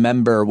 But I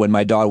remember when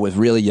my daughter was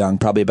really young,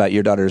 probably about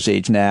your daughter's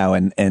age now,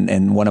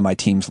 and one of my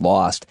teams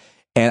lost,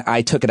 and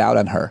I took it out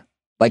on her,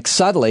 like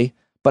subtly.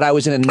 But I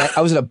was in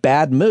a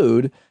bad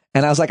mood,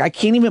 and I was like, I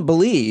can't even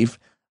believe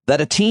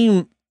that a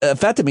team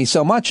affected me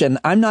so much, and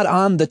I'm not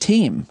on the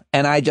team.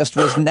 And I just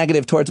was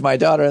negative towards my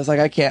daughter. I was like,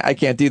 I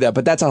can't do that.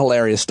 But that's a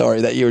hilarious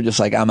story that you were just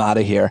like, I'm out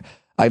of here.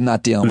 I'm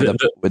not dealing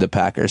with the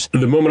Packers.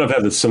 The moment I've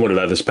had that's similar to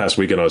that this past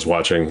weekend, I was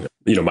watching,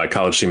 my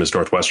college team is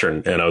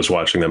Northwestern, and I was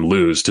watching them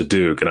lose to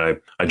Duke, and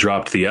I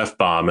dropped the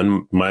F-bomb,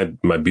 and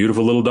my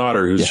beautiful little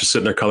daughter, who's just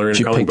sitting there coloring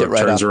in a coloring book,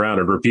 turns around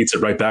and repeats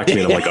it right back to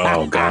me. And I'm like,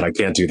 oh God, I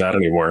can't do that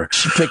anymore.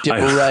 She picked it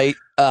right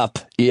up.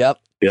 Yep.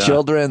 Yeah.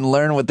 Children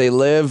learn what they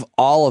live,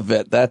 all of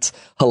it. That's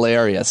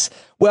hilarious.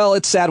 Well,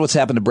 it's sad what's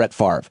happened to Brett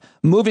Favre.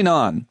 Moving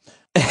on.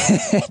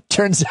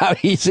 Turns out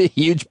he's a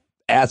huge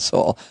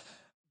asshole.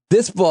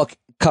 This book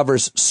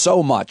covers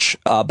so much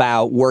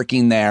about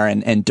working there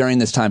and during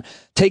this time.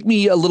 Take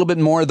me a little bit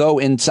more, though,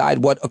 inside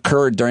what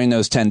occurred during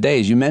those 10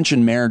 days. You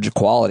mentioned marriage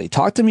equality.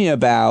 Talk to me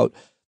about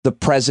the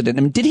president.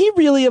 I mean, did he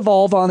really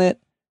evolve on it?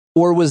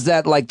 Or was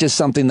that like just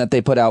something that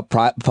they put out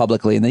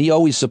publicly, and he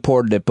always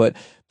supported it? But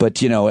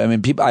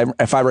people,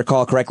 if I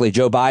recall correctly,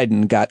 Joe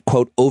Biden got,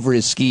 quote, over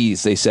his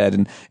skis, they said,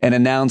 and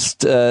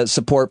announced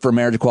support for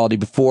marriage equality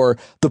before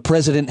the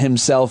president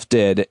himself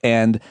did.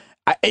 And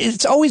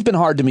it's always been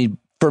hard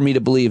for me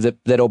to believe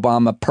that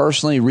Obama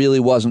personally really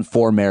wasn't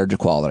for marriage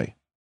equality.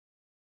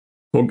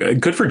 Well,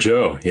 good for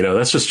Joe.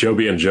 That's just Joe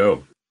being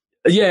Joe.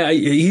 Yeah,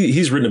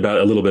 he's written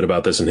a little bit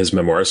about this in his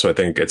memoir, so I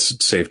think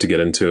it's safe to get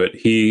into it.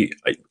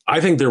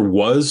 I think there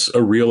was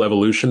a real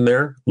evolution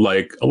there,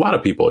 like a lot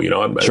of people.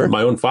 Sure.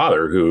 My own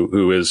father,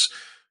 who is,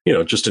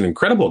 just an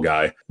incredible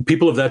guy.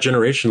 People of that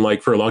generation,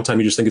 like for a long time,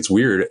 you just think it's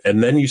weird,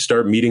 and then you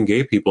start meeting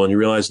gay people, and you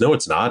realize, no,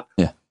 it's not.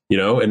 Yeah.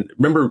 And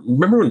remember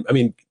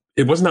when,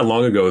 it wasn't that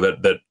long ago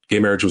that gay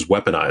marriage was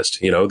weaponized.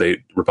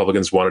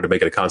 Republicans wanted to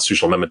make it a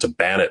constitutional amendment to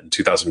ban it in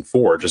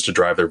 2004 just to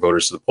drive their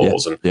voters to the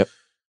polls. Yep. Yep.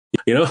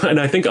 And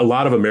I think a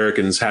lot of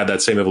Americans had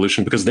that same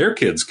evolution because their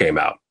kids came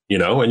out,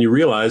 and you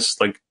realize,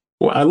 like,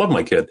 well, I love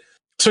my kid.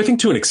 So I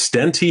think to an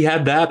extent he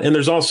had that. And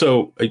there's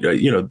also,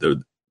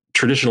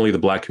 traditionally the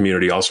Black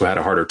community also had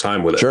a harder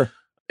time with it. Sure.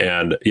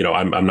 And,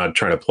 I'm not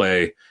trying to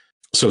play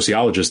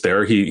sociologist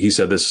there. He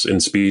said this in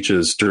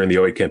speeches during the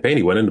 2008 campaign.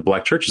 He went into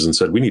Black churches and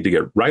said, we need to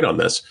get right on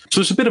this. So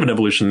there's a bit of an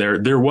evolution there.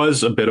 There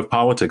was a bit of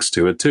politics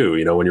to it, too,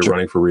 when you're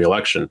running for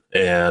re-election.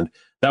 And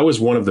that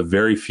was one of the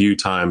very few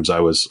times I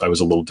was a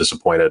little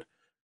disappointed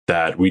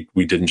that we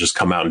didn't just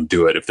come out and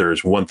do it. If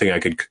there's one thing I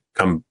could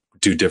come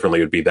do differently,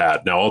 it would be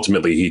that. Now,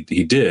 ultimately,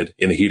 he did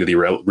in the heat of the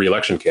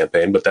re-election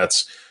campaign, but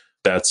that's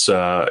thanks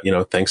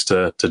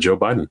to Joe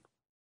Biden.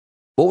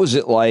 What was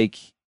it like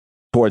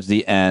towards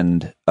the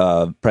end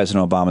of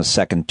President Obama's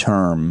second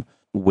term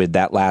with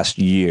that last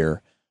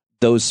year?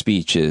 Those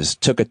speeches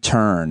took a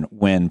turn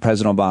when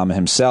President Obama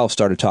himself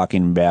started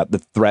talking about the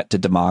threat to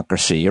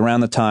democracy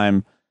around the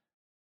time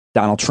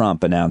Donald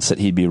Trump announced that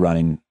he'd be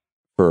running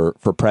for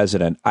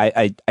president.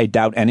 I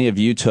doubt any of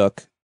you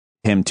took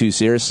him too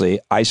seriously.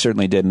 I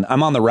certainly didn't.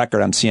 I'm on the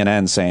record on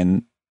CNN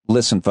saying,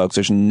 listen, folks,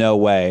 there's no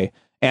way,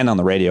 and on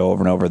the radio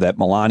over and over, that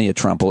Melania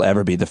Trump will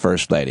ever be the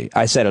first lady.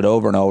 I said it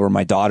over and over.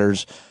 My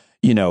daughters,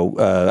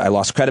 I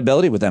lost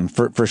credibility with them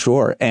for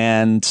sure.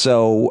 And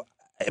so,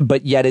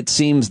 but yet it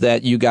seems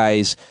that you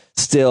guys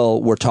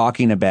still were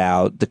talking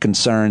about the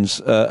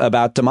concerns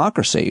about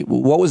democracy.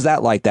 What was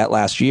that like that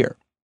last year?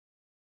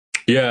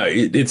 Yeah,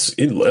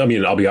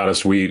 I'll be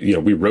honest.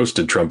 We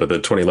roasted Trump at the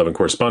 2011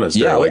 Correspondents'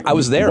 Day. Yeah, I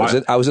was there.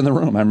 I was in the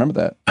room. I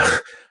remember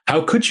that.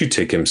 How could you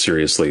take him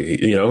seriously?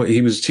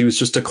 He was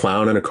just a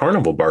clown and a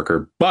carnival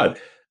barker. But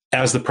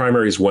as the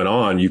primaries went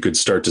on, you could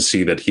start to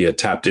see that he had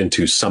tapped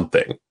into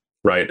something,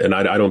 right? And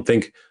I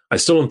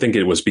still don't think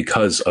it was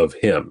because of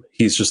him.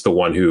 He's just the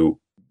one who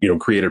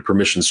created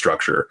permission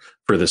structure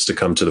for this to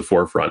come to the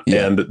forefront.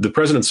 Yeah. And the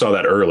president saw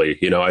that early.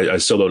 I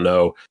still don't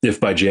know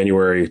if by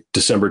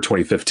December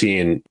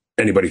 2015,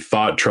 anybody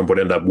thought Trump would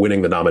end up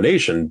winning the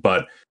nomination,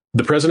 but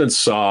the president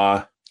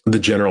saw the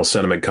general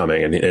sentiment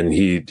coming. And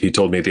he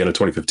told me at the end of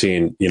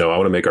 2015, I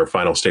want to make our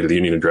final State of the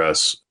Union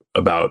address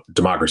about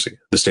democracy,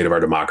 the state of our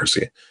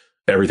democracy.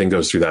 Everything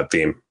goes through that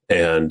theme.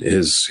 And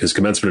his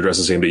commencement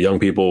addresses aimed at young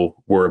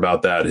people were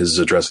about that. His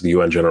address at the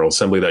UN General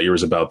Assembly that year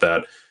was about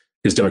that.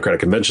 His Democratic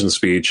Convention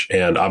speech,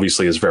 and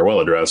obviously his farewell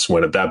address,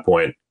 when at that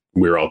point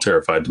we were all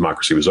terrified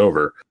democracy was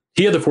over.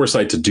 he had the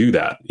foresight to do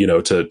that,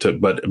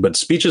 but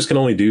speeches can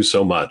only do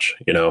so much.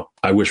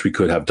 I wish we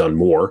could have done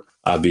more,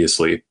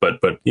 obviously,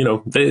 but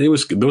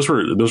those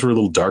were a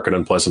little dark and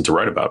unpleasant to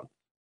write about.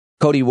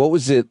 Cody, what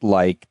was it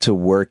like to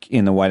work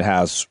in the White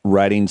House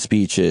writing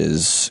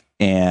speeches?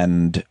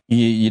 And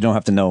you don't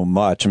have to know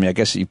much. I mean, I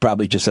guess you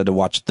probably just had to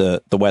watch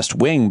the West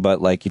Wing, but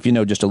like if you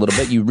know just a little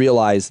bit, you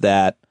realize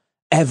that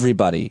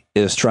everybody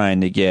is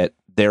trying to get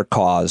their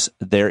cause,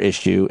 their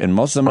issue, and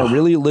most of them are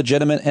really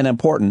legitimate and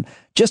important.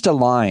 Just a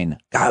line,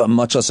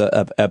 much less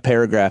a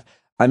paragraph.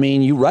 I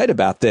mean, you write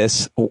about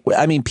this.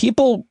 I mean,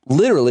 people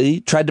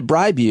literally tried to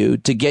bribe you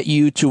to get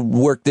you to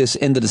work this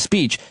into the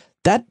speech.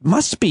 That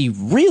must be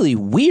really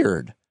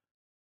weird.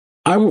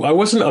 I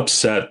wasn't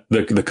upset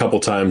the couple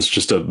times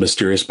just a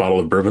mysterious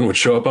bottle of bourbon would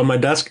show up on my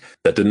desk.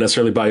 That didn't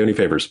necessarily buy you any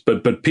favors,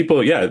 but people,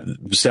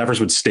 staffers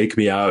would stake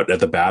me out at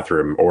the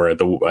bathroom or at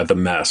the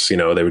mess.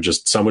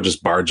 Some would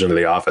just barge into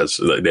the office,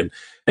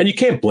 and you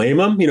can't blame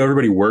them.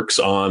 Everybody works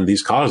on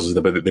these causes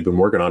that they've been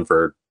working on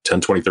for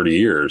 10, 20, 30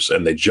 years,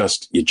 and you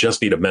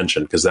just need a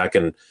mention because that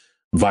can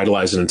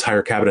vitalize an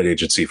entire cabinet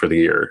agency for the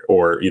year,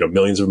 or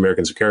millions of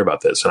Americans who care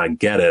about this. And I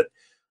get it.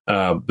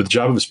 But the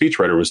job of a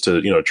speechwriter was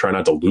to, try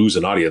not to lose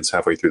an audience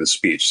halfway through the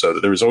speech. So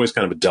there was always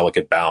kind of a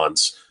delicate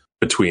balance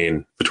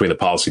between the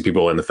policy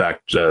people and the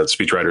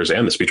speechwriters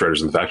and the speechwriters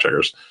and the fact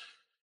checkers.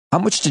 How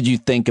much did you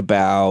think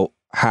about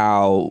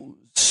how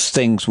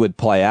things would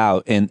play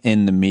out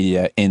in the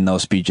media in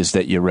those speeches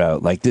that you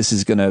wrote? Like this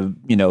is going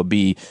to,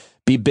 be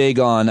big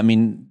on, I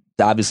mean,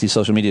 obviously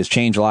social media has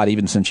changed a lot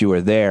even since you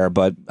were there,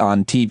 but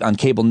on TV, on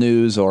cable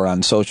news or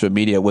on social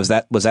media, was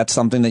that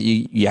something that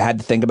you had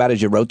to think about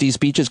as you wrote these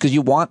speeches? Because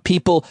you want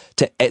people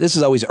to, this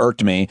has always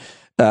irked me,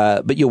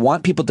 but you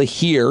want people to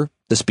hear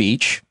the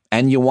speech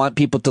and you want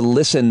people to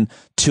listen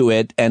to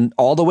it and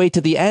all the way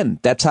to the end.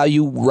 That's how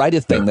you write a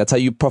thing. That's how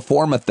you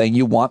perform a thing.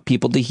 You want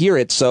people to hear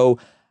it. So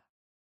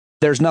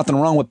there's nothing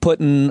wrong with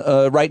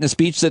writing a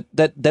speech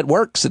that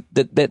works,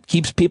 that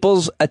keeps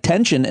people's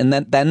attention and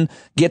that then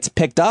gets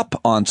picked up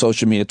on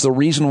social media. It's the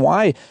reason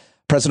why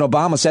President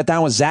Obama sat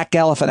down with Zach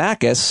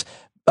Galifianakis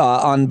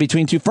on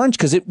Between Two Ferns,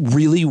 because it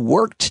really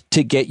worked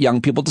to get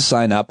young people to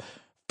sign up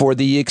for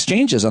the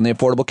exchanges on the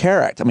Affordable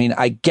Care Act. I mean,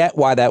 I get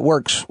why that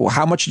works. Well,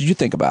 how much did you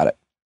think about it?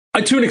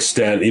 To an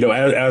extent,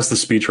 as the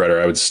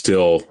speechwriter, I would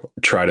still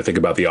try to think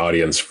about the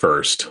audience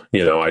first.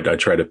 I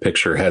try to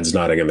picture heads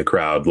nodding in the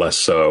crowd, less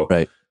so.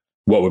 Right.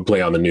 What would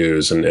play on the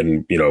news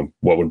and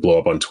what would blow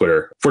up on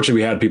Twitter.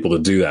 Fortunately, we had people to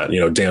do that.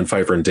 Dan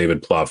Pfeiffer and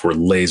David Plouffe were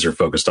laser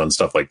focused on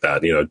stuff like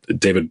that.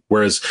 David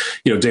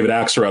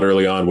Axelrod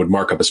early on would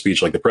mark up a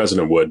speech like the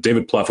president would.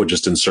 David Plouffe would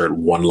just insert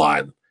one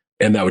line,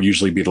 and that would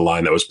usually be the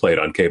line that was played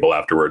on cable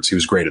afterwards. He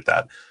was great at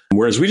that.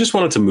 Whereas we just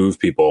wanted to move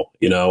people,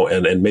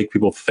 and make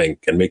people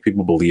think and make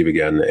people believe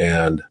again.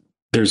 And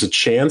there's a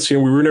chance, we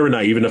were never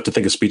naive enough to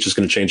think a speech is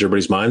going to change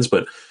everybody's minds,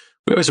 but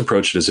we always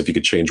approached it as if you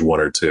could change one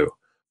or two.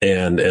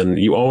 And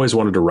you always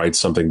wanted to write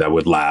something that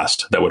would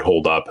last, that would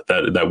hold up,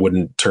 that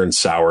wouldn't turn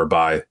sour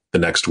by the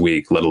next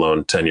week, let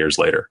alone 10 years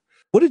later.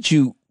 What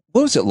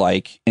was it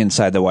like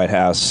inside the White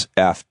House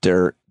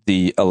after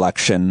the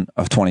election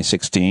of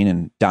 2016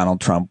 and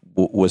Donald Trump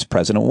was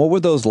president? What were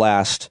those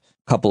last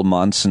couple of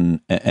months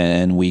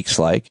and weeks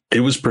like? It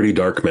was pretty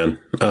dark, man.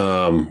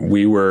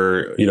 We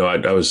were,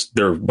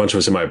 there were a bunch of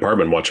us in my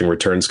apartment watching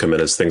returns come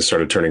in as things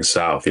started turning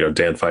south.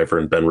 Dan Pfeiffer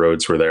and Ben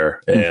Rhodes were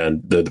there,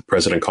 and the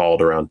president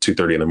called around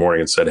 2:30 in the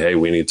morning and said, "Hey,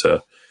 we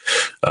got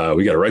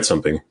to write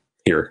something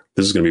here.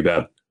 This is going to be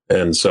bad."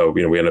 And so,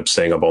 we ended up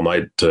staying up all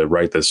night to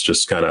write this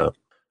just kind of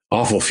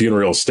awful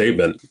funeral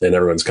statement, and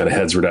everyone's kind of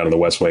heads were down in the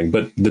West Wing.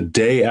 But the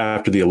day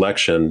after the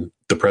election,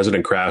 the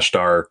president crashed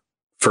our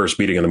first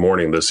meeting in the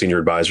morning, the senior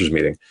advisors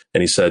meeting.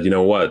 And he said, you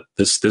know what,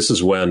 this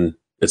is when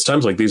it's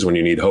times like these when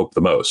you need hope the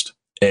most.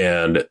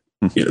 And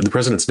the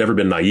president's never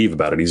been naive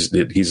about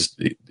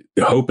it.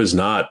 Hope is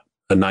not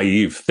a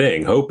naive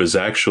thing. Hope is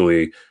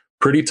actually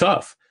pretty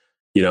tough.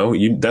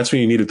 That's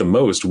when you need it the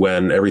most,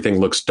 when everything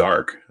looks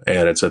dark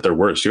and it's at their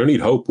worst. You don't need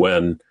hope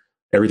when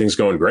everything's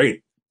going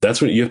great. That's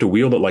when you have to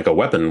wield it like a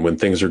weapon when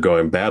things are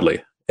going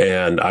badly.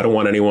 And I don't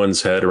want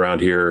anyone's head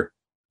around here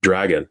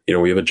dragging.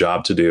 We have a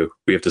job to do.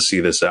 We have to see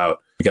this out.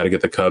 We got to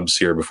get the Cubs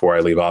here before I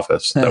leave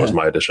office. That was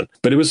my addition.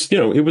 But it was,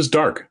 it was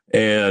dark,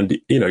 and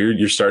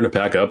you're starting to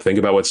pack up, think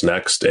about what's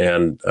next,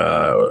 and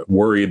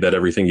worried that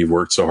everything you've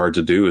worked so hard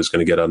to do is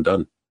going to get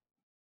undone.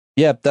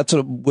 Yeah, that's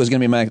what was going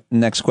to be my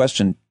next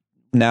question.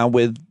 Now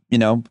with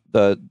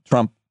the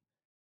Trump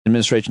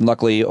administration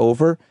luckily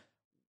over,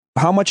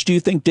 how much do you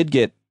think did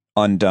get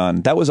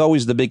undone? That was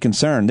always the big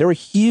concern. There were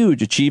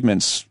huge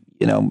achievements.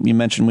 We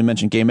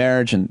mentioned gay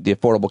marriage and the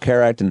Affordable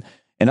Care Act and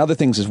other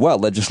things as well,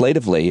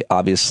 legislatively,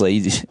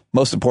 obviously.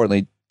 Most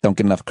importantly, don't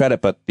get enough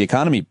credit, but the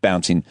economy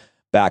bouncing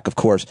back, of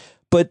course.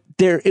 But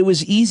it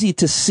was easy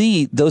to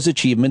see those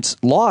achievements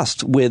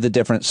lost with a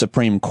different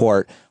Supreme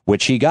Court,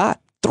 which he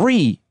got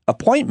 3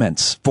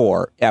 appointments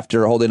for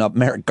after holding up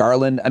Merrick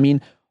Garland. I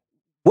mean,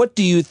 what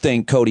do you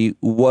think, Cody,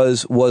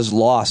 was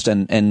lost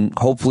and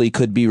hopefully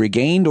could be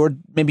regained, or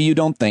maybe you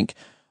don't think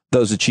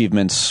those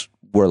achievements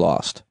were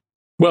lost?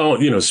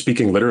 Well,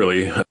 speaking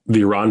literally,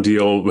 the Iran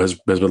deal has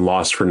been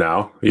lost for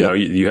now. You know,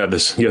 you had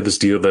this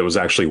deal that was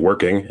actually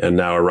working, and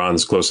now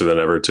Iran's closer than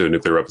ever to a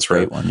nuclear weapons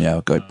frame. Great one. Yeah,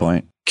 good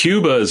point.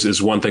 Cuba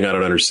is one thing I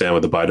don't understand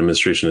what the Biden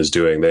administration is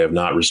doing. They have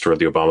not restored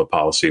the Obama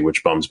policy,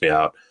 which bums me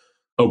out.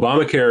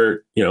 Obamacare,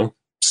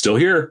 still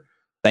here.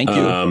 Thank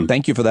you.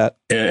 Thank you for that.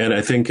 And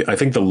I think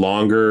the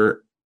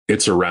longer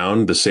it's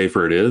around, the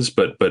safer it is.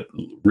 But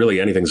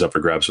really, anything's up for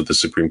grabs with the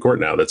Supreme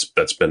Court now.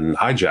 That's been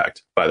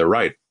hijacked by the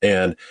right.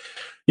 And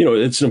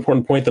it's an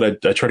important point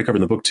that I try to cover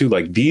in the book too.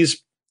 Like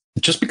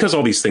just because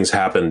all these things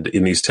happened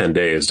in these 10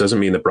 days doesn't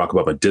mean that Barack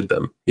Obama did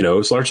them. It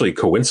was largely a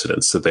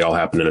coincidence that they all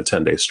happened in a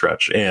 10-day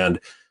stretch. And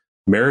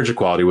marriage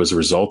equality was a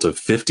result of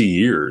 50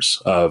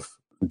 years of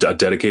a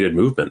dedicated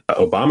movement.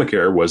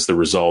 Obamacare was the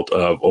result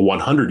of a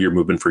 100-year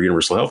movement for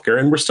universal health care,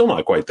 and we're still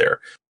not quite there.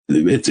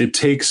 It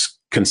takes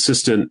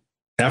consistent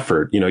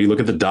effort. You look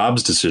at the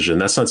Dobbs decision.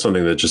 That's not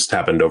something that just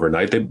happened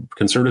overnight.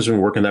 Conservatives have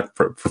been working that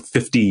for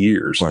 50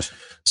 years.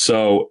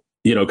 So,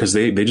 because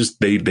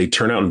they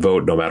turn out and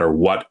vote no matter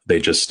what. They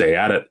just stay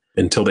at it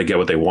until they get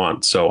what they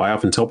want. So I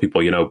often tell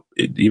people,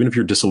 even if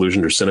you're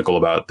disillusioned or cynical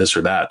about this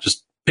or that,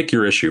 just pick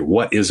your issue.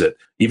 What is it?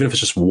 Even if it's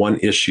just one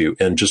issue,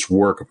 and just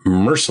work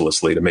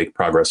mercilessly to make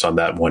progress on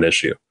that one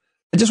issue.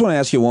 I just want to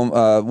ask you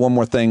one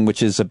more thing,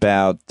 which is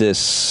about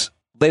this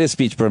latest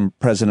speech from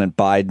President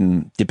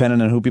Biden.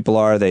 Depending on who people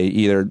are, they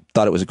either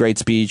thought it was a great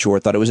speech or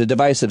thought it was a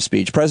divisive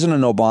speech.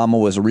 President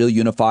Obama was a real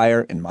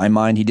unifier. In my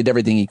mind, he did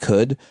everything he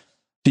could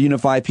to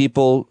unify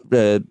people.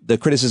 The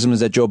criticism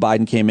is that Joe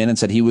Biden came in and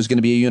said he was going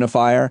to be a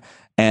unifier,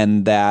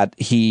 and that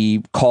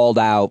he called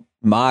out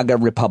MAGA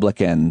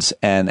Republicans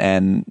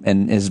and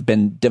has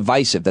been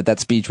divisive, that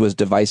speech was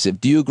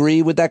divisive. Do you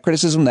agree with that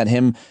criticism, that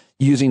him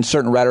using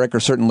certain rhetoric or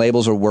certain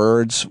labels or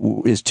words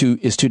is too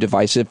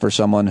divisive for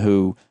someone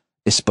who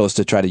is supposed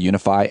to try to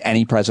unify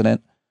any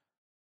president?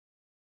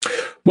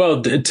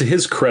 Well, to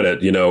his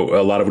credit,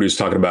 a lot of what he was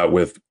talking about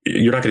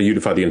you're not going to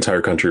unify the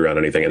entire country around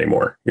anything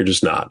anymore. You're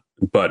just not.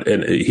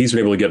 And he's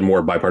been able to get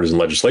more bipartisan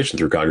legislation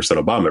through Congress than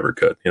Obama ever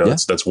could.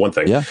 That's one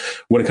thing. Yeah.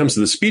 When it comes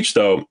to the speech,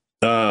 though,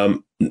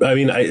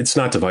 it's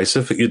not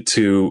divisive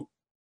to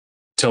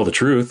tell the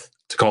truth,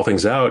 to call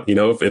things out.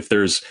 If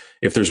there's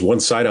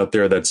one side out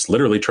there that's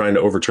literally trying to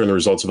overturn the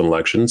results of an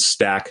election,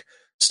 stack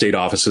state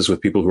offices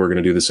with people who are going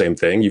to do the same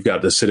thing. You've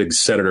got the sitting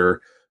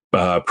senator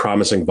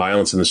promising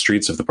violence in the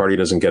streets if the party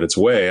doesn't get its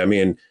way. I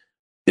mean,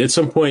 at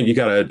some point, you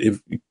got to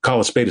call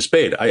a spade a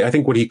spade. I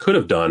think what he could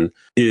have done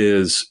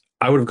is,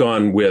 I would have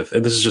gone with,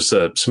 and this is just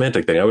a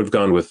semantic thing, I would have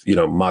gone with,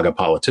 MAGA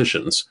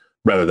politicians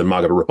rather than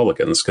MAGA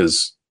Republicans,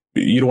 because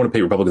you don't want to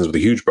paint Republicans with a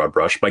huge broad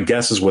brush. My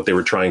guess is what they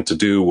were trying to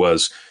do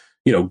was,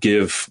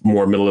 give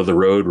more middle of the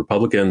road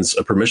Republicans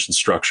a permission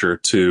structure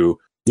to,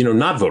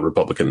 not vote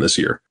Republican this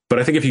year. But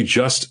I think if you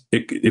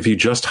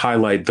just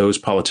highlight those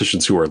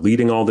politicians who are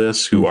leading all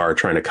this, who are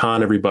trying to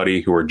con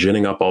everybody, who are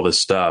ginning up all this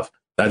stuff,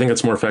 I think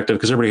it's more effective,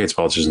 because everybody hates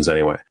politicians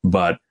anyway.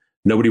 But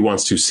nobody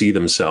wants to see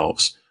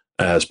themselves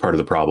as part of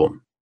the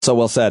problem. So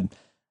well said.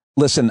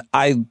 Listen,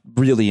 I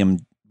really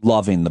am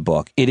loving the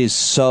book. It is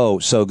so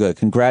good.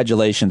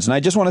 Congratulations. And I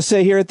just want to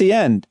say here at the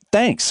end,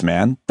 thanks,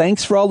 man.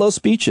 Thanks for all those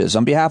speeches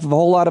on behalf of a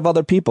whole lot of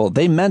other people.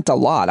 They meant a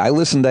lot. I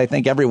listened to, I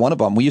think, every one of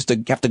them. We used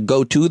to have to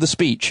go to the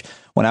speech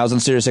when I was on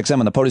Sirius XM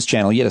on the POTUS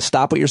channel. You had to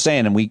stop what you're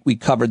saying, and we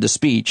covered the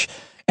speech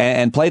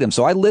and played them.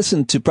 So I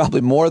listened to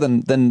probably more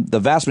than the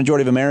vast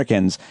majority of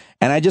Americans.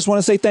 And I just want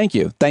to say thank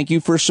you. Thank you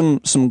for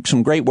some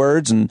great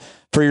words and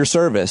for your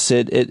service.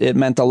 It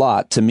meant a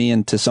lot to me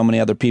and to so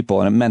many other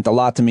people. And it meant a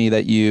lot to me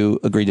that you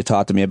agreed to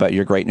talk to me about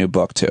your great new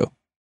book, too.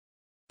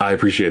 I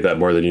appreciate that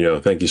more than you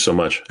know. Thank you so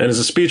much. And as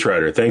a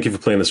speechwriter, thank you for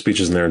playing the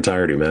speeches in their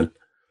entirety, man.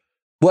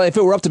 Well, if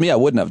it were up to me, I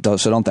wouldn't have,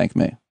 so don't thank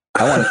me.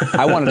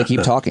 I wanted to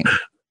keep talking.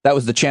 That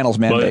was the channel's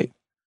mandate. But,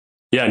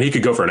 yeah, and he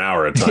could go for an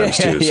hour at times,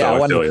 too. Yeah,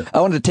 So I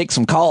wanted to take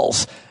some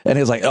calls. And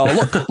he was like, oh,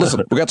 look,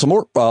 listen, we got some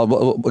more.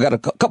 We got a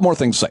couple more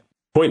things to say.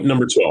 Point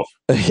number 12.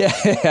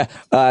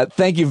 Yeah.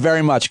 Thank you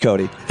very much,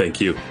 Cody. Thank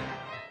you.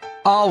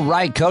 All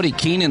right, Cody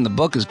Keenan, the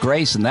book is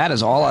Grace, and that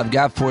is all I've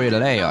got for you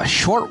today. A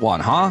short one,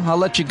 huh? I'll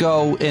let you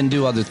go and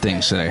do other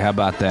things today. How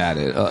about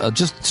that?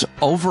 Just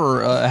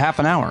over half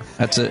an hour.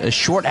 That's a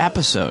short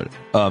episode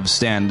of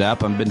Stand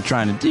Up. I've been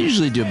trying to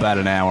usually do about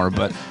an hour,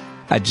 but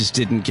I just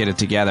didn't get it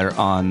together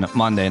on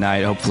Monday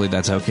night. Hopefully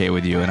that's okay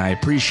with you. And I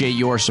appreciate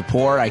your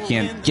support. I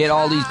can't get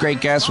all these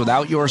great guests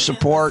without your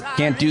support.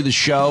 Can't do the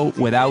show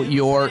without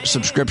your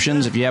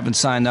subscriptions. If you haven't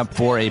signed up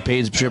for a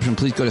paid subscription,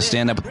 please go to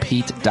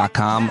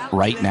standupwithpete.com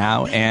right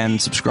now and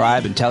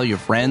subscribe and tell your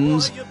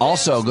friends.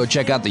 Also, go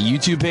check out the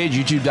YouTube page,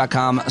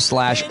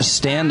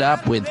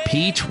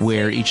 youtube.com/standupwithpete,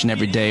 where each and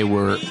every day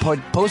we're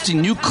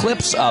posting new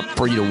clips up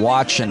for you to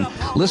watch. And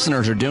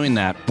listeners are doing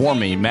that for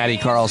me. Maddie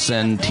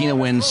Carlson, Tina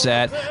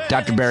Winsett,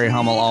 Dr. Barry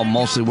Hummel, all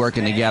mostly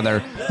working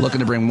together, looking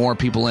to bring more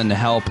people in to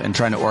help and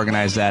trying to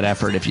organize that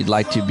effort. If you'd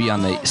like to be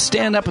on the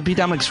Stand Up with Pete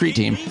Dominic Street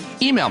team,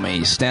 email me,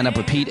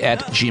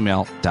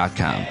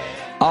 standupwithpete@gmail.com.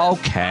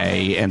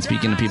 Okay, and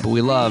speaking of people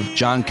we love,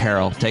 John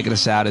Carroll taking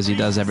us out as he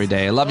does every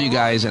day. I love you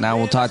guys, and I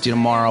will talk to you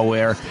tomorrow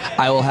where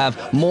I will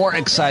have more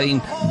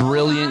exciting,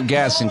 brilliant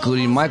guests,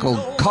 including Michael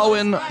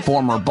Cohen,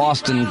 former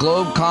Boston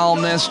Globe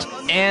columnist,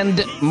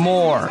 and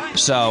more.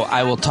 So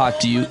I will talk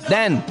to you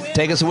then.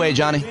 Take us away,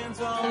 Johnny.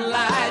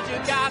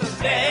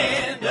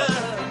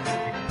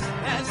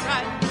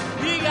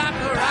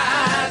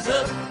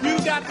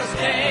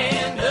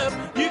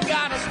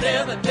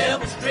 The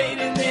devil straight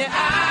in the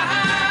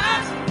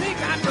eye. We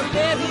got to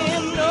let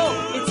him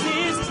know it's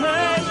his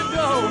turn to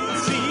go.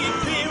 See it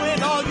clear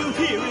when all you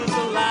hear is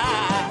a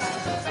lie.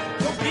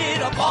 So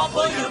get up off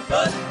of your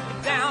butt,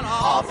 down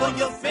off of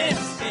your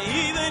fence.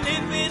 Even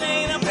if it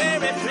ain't a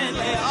very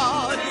friendly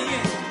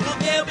audience, well,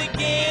 they'll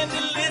begin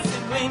to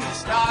listen when you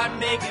start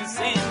making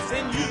sense.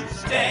 And you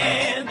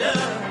stand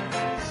up,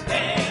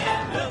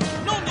 stand up.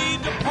 No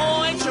need to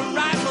point your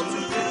rifle to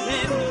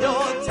defend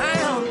your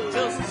town.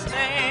 Just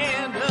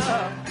stand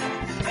up.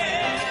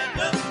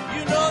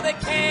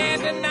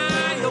 Can't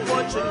deny you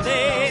what you're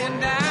laying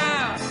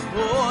down.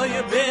 Boy,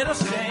 you better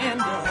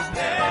stand up.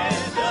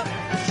 Stand up.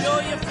 Show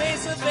your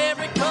face of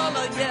every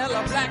color,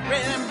 yellow, black,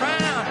 red, and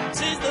brown.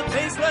 This is the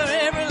place where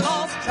every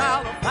lost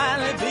child will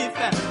finally be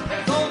found.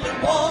 There's only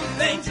one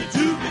thing to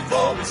do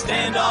before we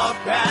stand our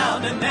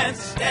ground, and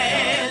that's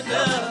stand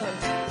up.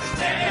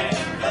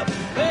 Stand up.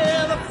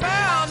 Well, the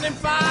founding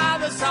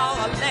fathers saw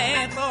a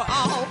land for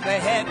all. They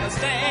had to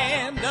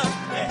stand up.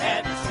 They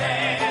had to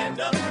stand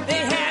up.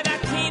 They had a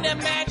keen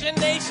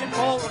imagination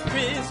for a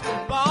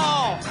crystal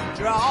ball,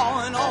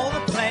 drawing all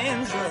the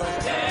plans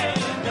of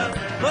stand up.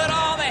 But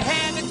all they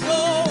had to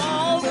go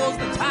on was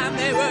the time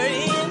they were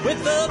in,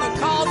 with other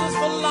causes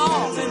for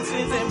loss, and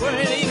since they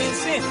weren't even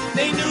sin,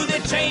 they knew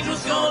that change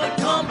was gonna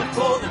come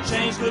before the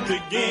change could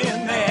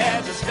begin. They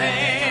had to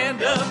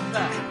stand up.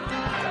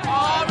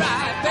 All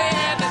right, they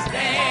had to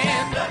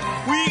stand up.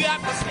 We got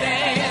to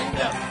stand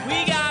up.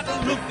 We got to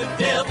look the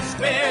devil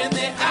square in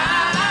the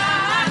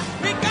eye.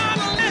 We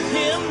gotta let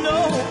him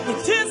know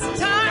it's his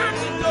time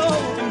to go,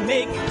 and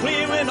make it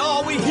clear when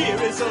all we hear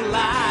is a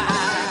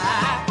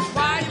lie.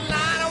 Why you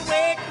lying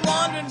awake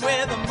wondering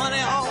where the money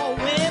all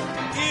went?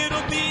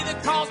 It'll be the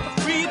cost of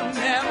freedom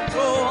that'll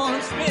go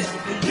unspent.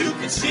 You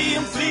can see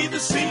him flee the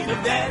scene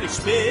of that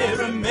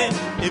experiment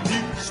if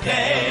you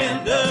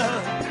stand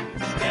up.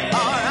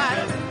 All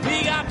right,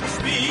 we got to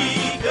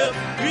speak up,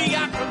 we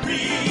got to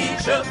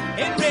reach up,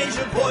 and raise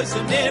your voice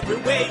in every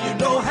way you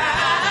know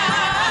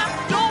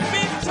how. Don't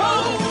be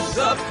toes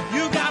up,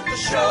 you got to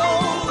show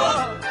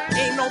up.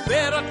 Ain't no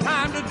better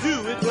time to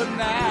do it but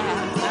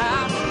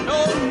now.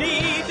 No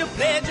need to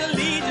pledge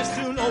allegiance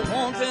to no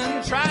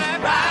wanton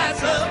tribe.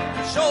 Rise up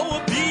and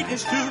show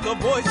obedience to the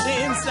voice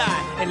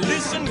inside, and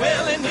listen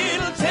well and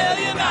it'll tell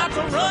you not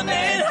to run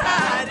and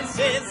hide. It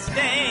says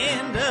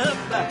stand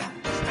up.